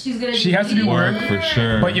work. She has to do work for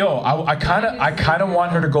sure. But yo, I kind of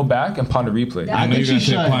want her to go back and Pon de Replay. I think she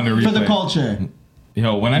should for the culture.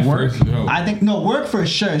 Yo, when I Work? first, I think work for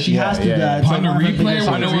sure. She has to do that. Pon de Replay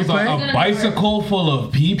when it was a bicycle full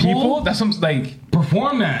of people. That's some like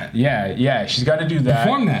perform that. Yeah. She's got to do that.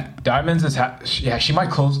 Perform that. Diamonds is she might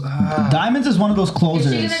close. Diamonds is one of those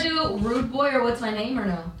closers. Is she gonna do Rude Boy or What's My Name or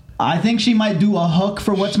no? I think she might do a hook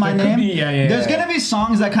for What's My Name. There's gonna be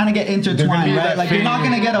songs that kind of get intertwined, right? Like you're not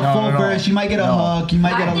gonna get a full verse. You might get a hook. You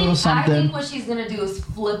might get a little something. I think what she's gonna do is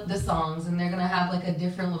flip the songs, and they're gonna have like a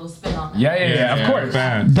different little spin on them. Yeah, of course.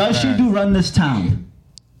 Does she do Run This Town?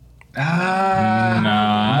 I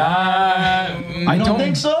don't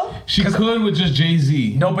think so. She could with just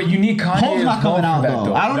Jay-Z. No, but you need Kanye. Hope's not coming out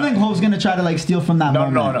though. I don't think Hope's gonna try to like steal from that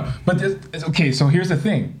moment. No. But okay, so here's the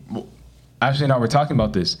thing. Actually, now we're talking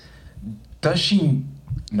about this. Does she?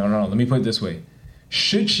 No. Let me put it this way.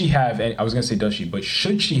 Should she have? I was gonna say does she, but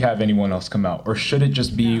should she have anyone else come out, or should it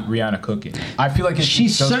just be Rihanna cooking? I feel like she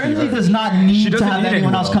certainly does not need to have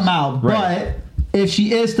anyone else come out, but if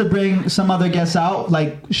she is to bring some other guests out,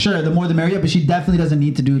 like sure, the more the merrier. But she definitely doesn't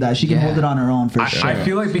need to do that. She can hold it on her own for sure. I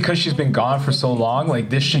feel like because she's been gone for so long, like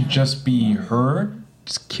this should just be her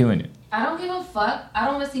just killing it. I don't give a fuck. I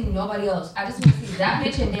don't want to see nobody else. I just want to see that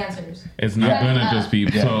bitch and dancers. It's not gonna just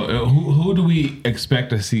be. So who do we expect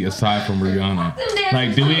to see aside from Rihanna?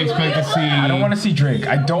 Like, do we expect to see? I don't want to see Drake.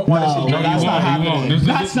 I don't want to see Drake. That's not happening.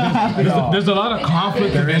 That's not happening. There's a lot of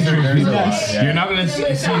conflict of interest. You're not gonna see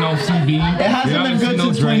no CB. It hasn't been good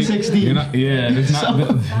since 2016.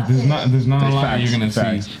 There's not a lot you're gonna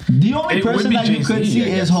see. The only person that you could see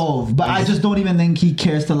is Hove, but I just don't even think he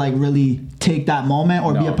cares to like really take that moment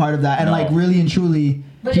or be a part of that. And like really and truly,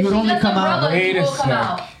 he would only come out. Wait a sec.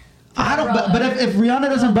 I don't. But if Rihanna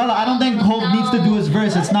does Umbrella, I don't think Hove needs to do his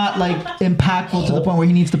verse. It's not like impactful to the point where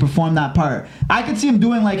he needs to perform that part. I could see him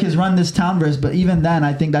doing like his Run This Town verse, but even then,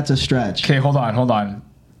 I think that's a stretch. Okay, hold on.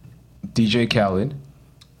 DJ Khaled,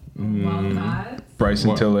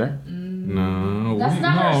 Bryson Tiller. No, that's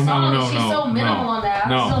not her song. She's so minimal on that. I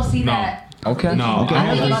just don't see that. Okay. No.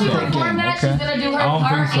 I think if she perform that, she's gonna do her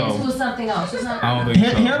part into something else. I don't think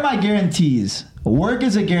so. Here are my guarantees. Work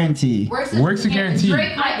is a guarantee. Work's a guarantee.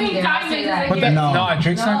 Drake might be there. I'll say that. No,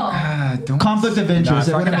 Drake's not. Conflict of interest.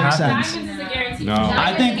 It wouldn't make sense. Diamonds is a guarantee. No.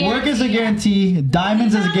 I think Work is a guarantee.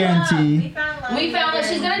 Diamonds is a guarantee. We found that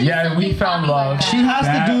she's gonna do something. We found love. She has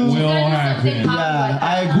to do. Yeah,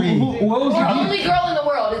 I agree. What was the only girl in the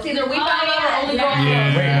world? It's either We Found Love or Only Girl in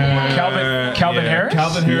the World. Calvin Harris.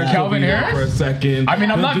 Calvin Harris for a second. I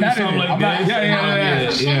mean, I'm not mad at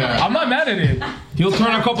it. I'm not mad at it. He'll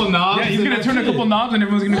turn a couple knobs. Yeah, he's gonna turn a couple knobs and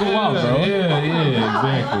everyone's gonna go wild, bro.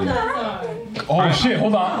 Exactly. Oh shit!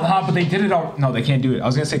 Hold on, but they did it all. No, they can't do it. I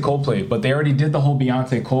was gonna say Coldplay, but they already did the whole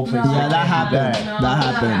Beyonce Coldplay. Yeah, that happened. That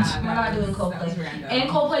happened. We're not doing Coldplay. And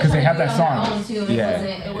Coldplay because they have that song.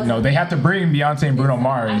 Yeah. No, they have to bring Beyonce and Bruno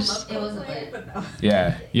Mars. It wasn't lit.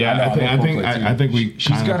 Yeah. I think we.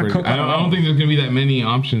 She's got to cook. I don't think there's gonna be that many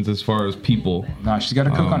options as far as people. Nah, she's got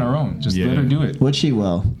to cook on her own. Just let her do it. What she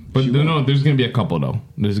will. But no, there's gonna be a couple though.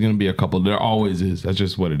 There's gonna be a couple. There always is. That's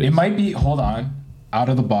just what it is. It might be. Hold on. Out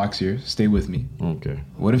of the box here. Stay with me. Okay.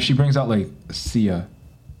 What if she brings out like Sia?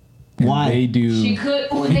 Why? They do. She could.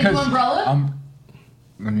 Would they do Umbrella?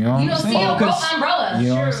 You know what I'm saying? Umbrella. You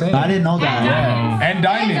know what I'm saying? I didn't know that.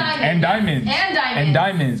 And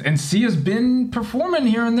diamonds. And Sia's been performing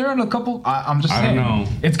here and there in a couple. I'm just saying. I don't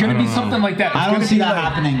know. It's gonna be something like that. I don't see that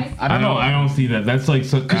happening. I don't see that. That's like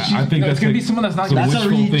so. I think that's gonna be someone that's not. That's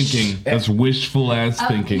wishful thinking. That's wishful ass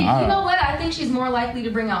thinking. You know what? I think she's more likely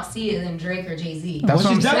to bring out Sia than Drake or Jay-Z. That's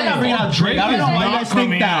what she's definitely not bringing out Drake. I don't know why you guys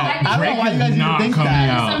think that. I don't know why you guys even think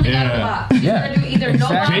that. Yeah. Either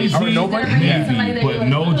nobody, Jay-Z, maybe, but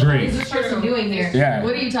no Drake. Doing here? Yeah.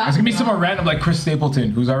 What are you talking about? It's gonna be someone random like Chris Stapleton,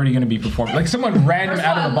 who's already gonna be performing. Like someone random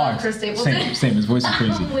out of the box. Chris Stapleton. Same. His voice is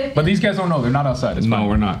crazy. But these guys don't know. They're not outside. It's fine. No,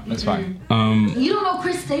 we're not. That's fine. You don't know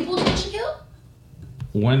Chris Stapleton, Shaquille?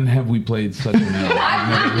 When have we played such a name? I've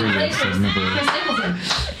never heard this. Chris Stapleton.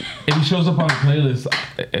 If he shows up on the playlist,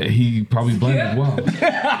 he probably blended well. It's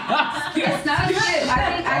not good.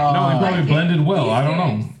 No, he probably blended well. I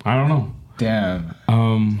don't know. Damn.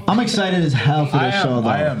 I'm excited as hell for this show, though.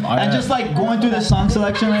 I am. Just like going through the song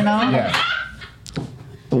selection right now. Yeah.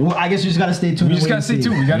 I guess you just gotta stay tuned. We just gotta stay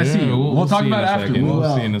tuned. We gotta see. We'll talk about it after.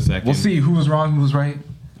 We'll see in a second. We'll see who was wrong, who was right.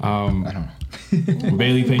 I don't know.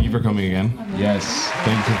 Bailey, thank you for coming again. Yes.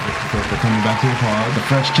 Thank you for coming back to the pod. The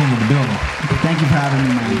fresh king of the building. Thank you for having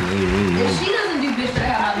me, man. She doesn't do bitch that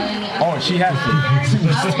have a million. Oh, she has to.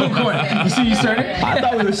 You see, you started? I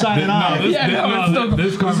thought we were signing off.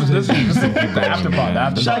 This conversation is the after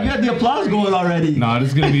pod. Shaq, you had the applause going already. No, this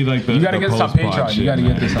is gonna be like the. You gotta get this on Patreon. You gotta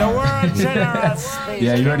get this on.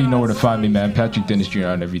 Yeah, you already know where to find me, man. Patrick Dennis Jr.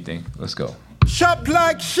 on everything. Let's go. Shop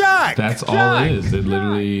like Shaq. That's all it is. It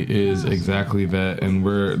literally is exactly that. And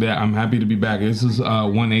I'm happy to be back. This is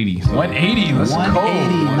 180. So. 180. Let's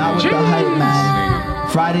 180. Not with the hype, man.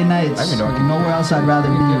 Friday nights. Nowhere else I'd rather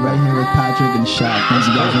be right here with Patrick and Shaq. Thank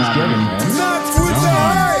you guys for having me. Not with the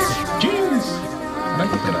hype. Jeez.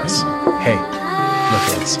 Look at us. Hey. Look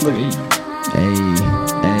at us. Look at you. Hey. Not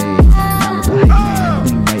with the hype, man.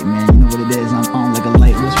 Everything right, man. You know what it is. I'm on like a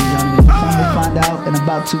light. What's we young? Find out in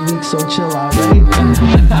about 2 weeks, so chill out, right?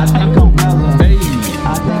 I think Umbrella. I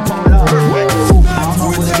think Pump It Up. I don't know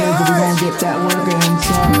what it is, but we gon' get that worker and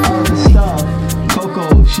some other stuff. Coco,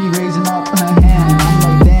 she raising up her hand.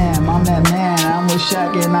 I'm like, damn, I'm that man. I'm with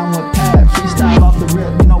Shaq and I'm with Pat. Freestyle off the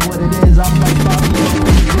rip, you know what it is. I'm like,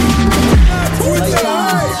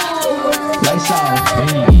 lights out.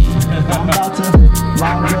 I'm about to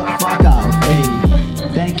round the fuck out. Hey,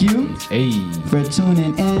 thank you. Hey. For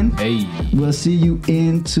tuning in. Hey. We'll see you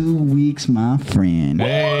in 2 weeks, my friend.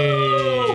 Hey.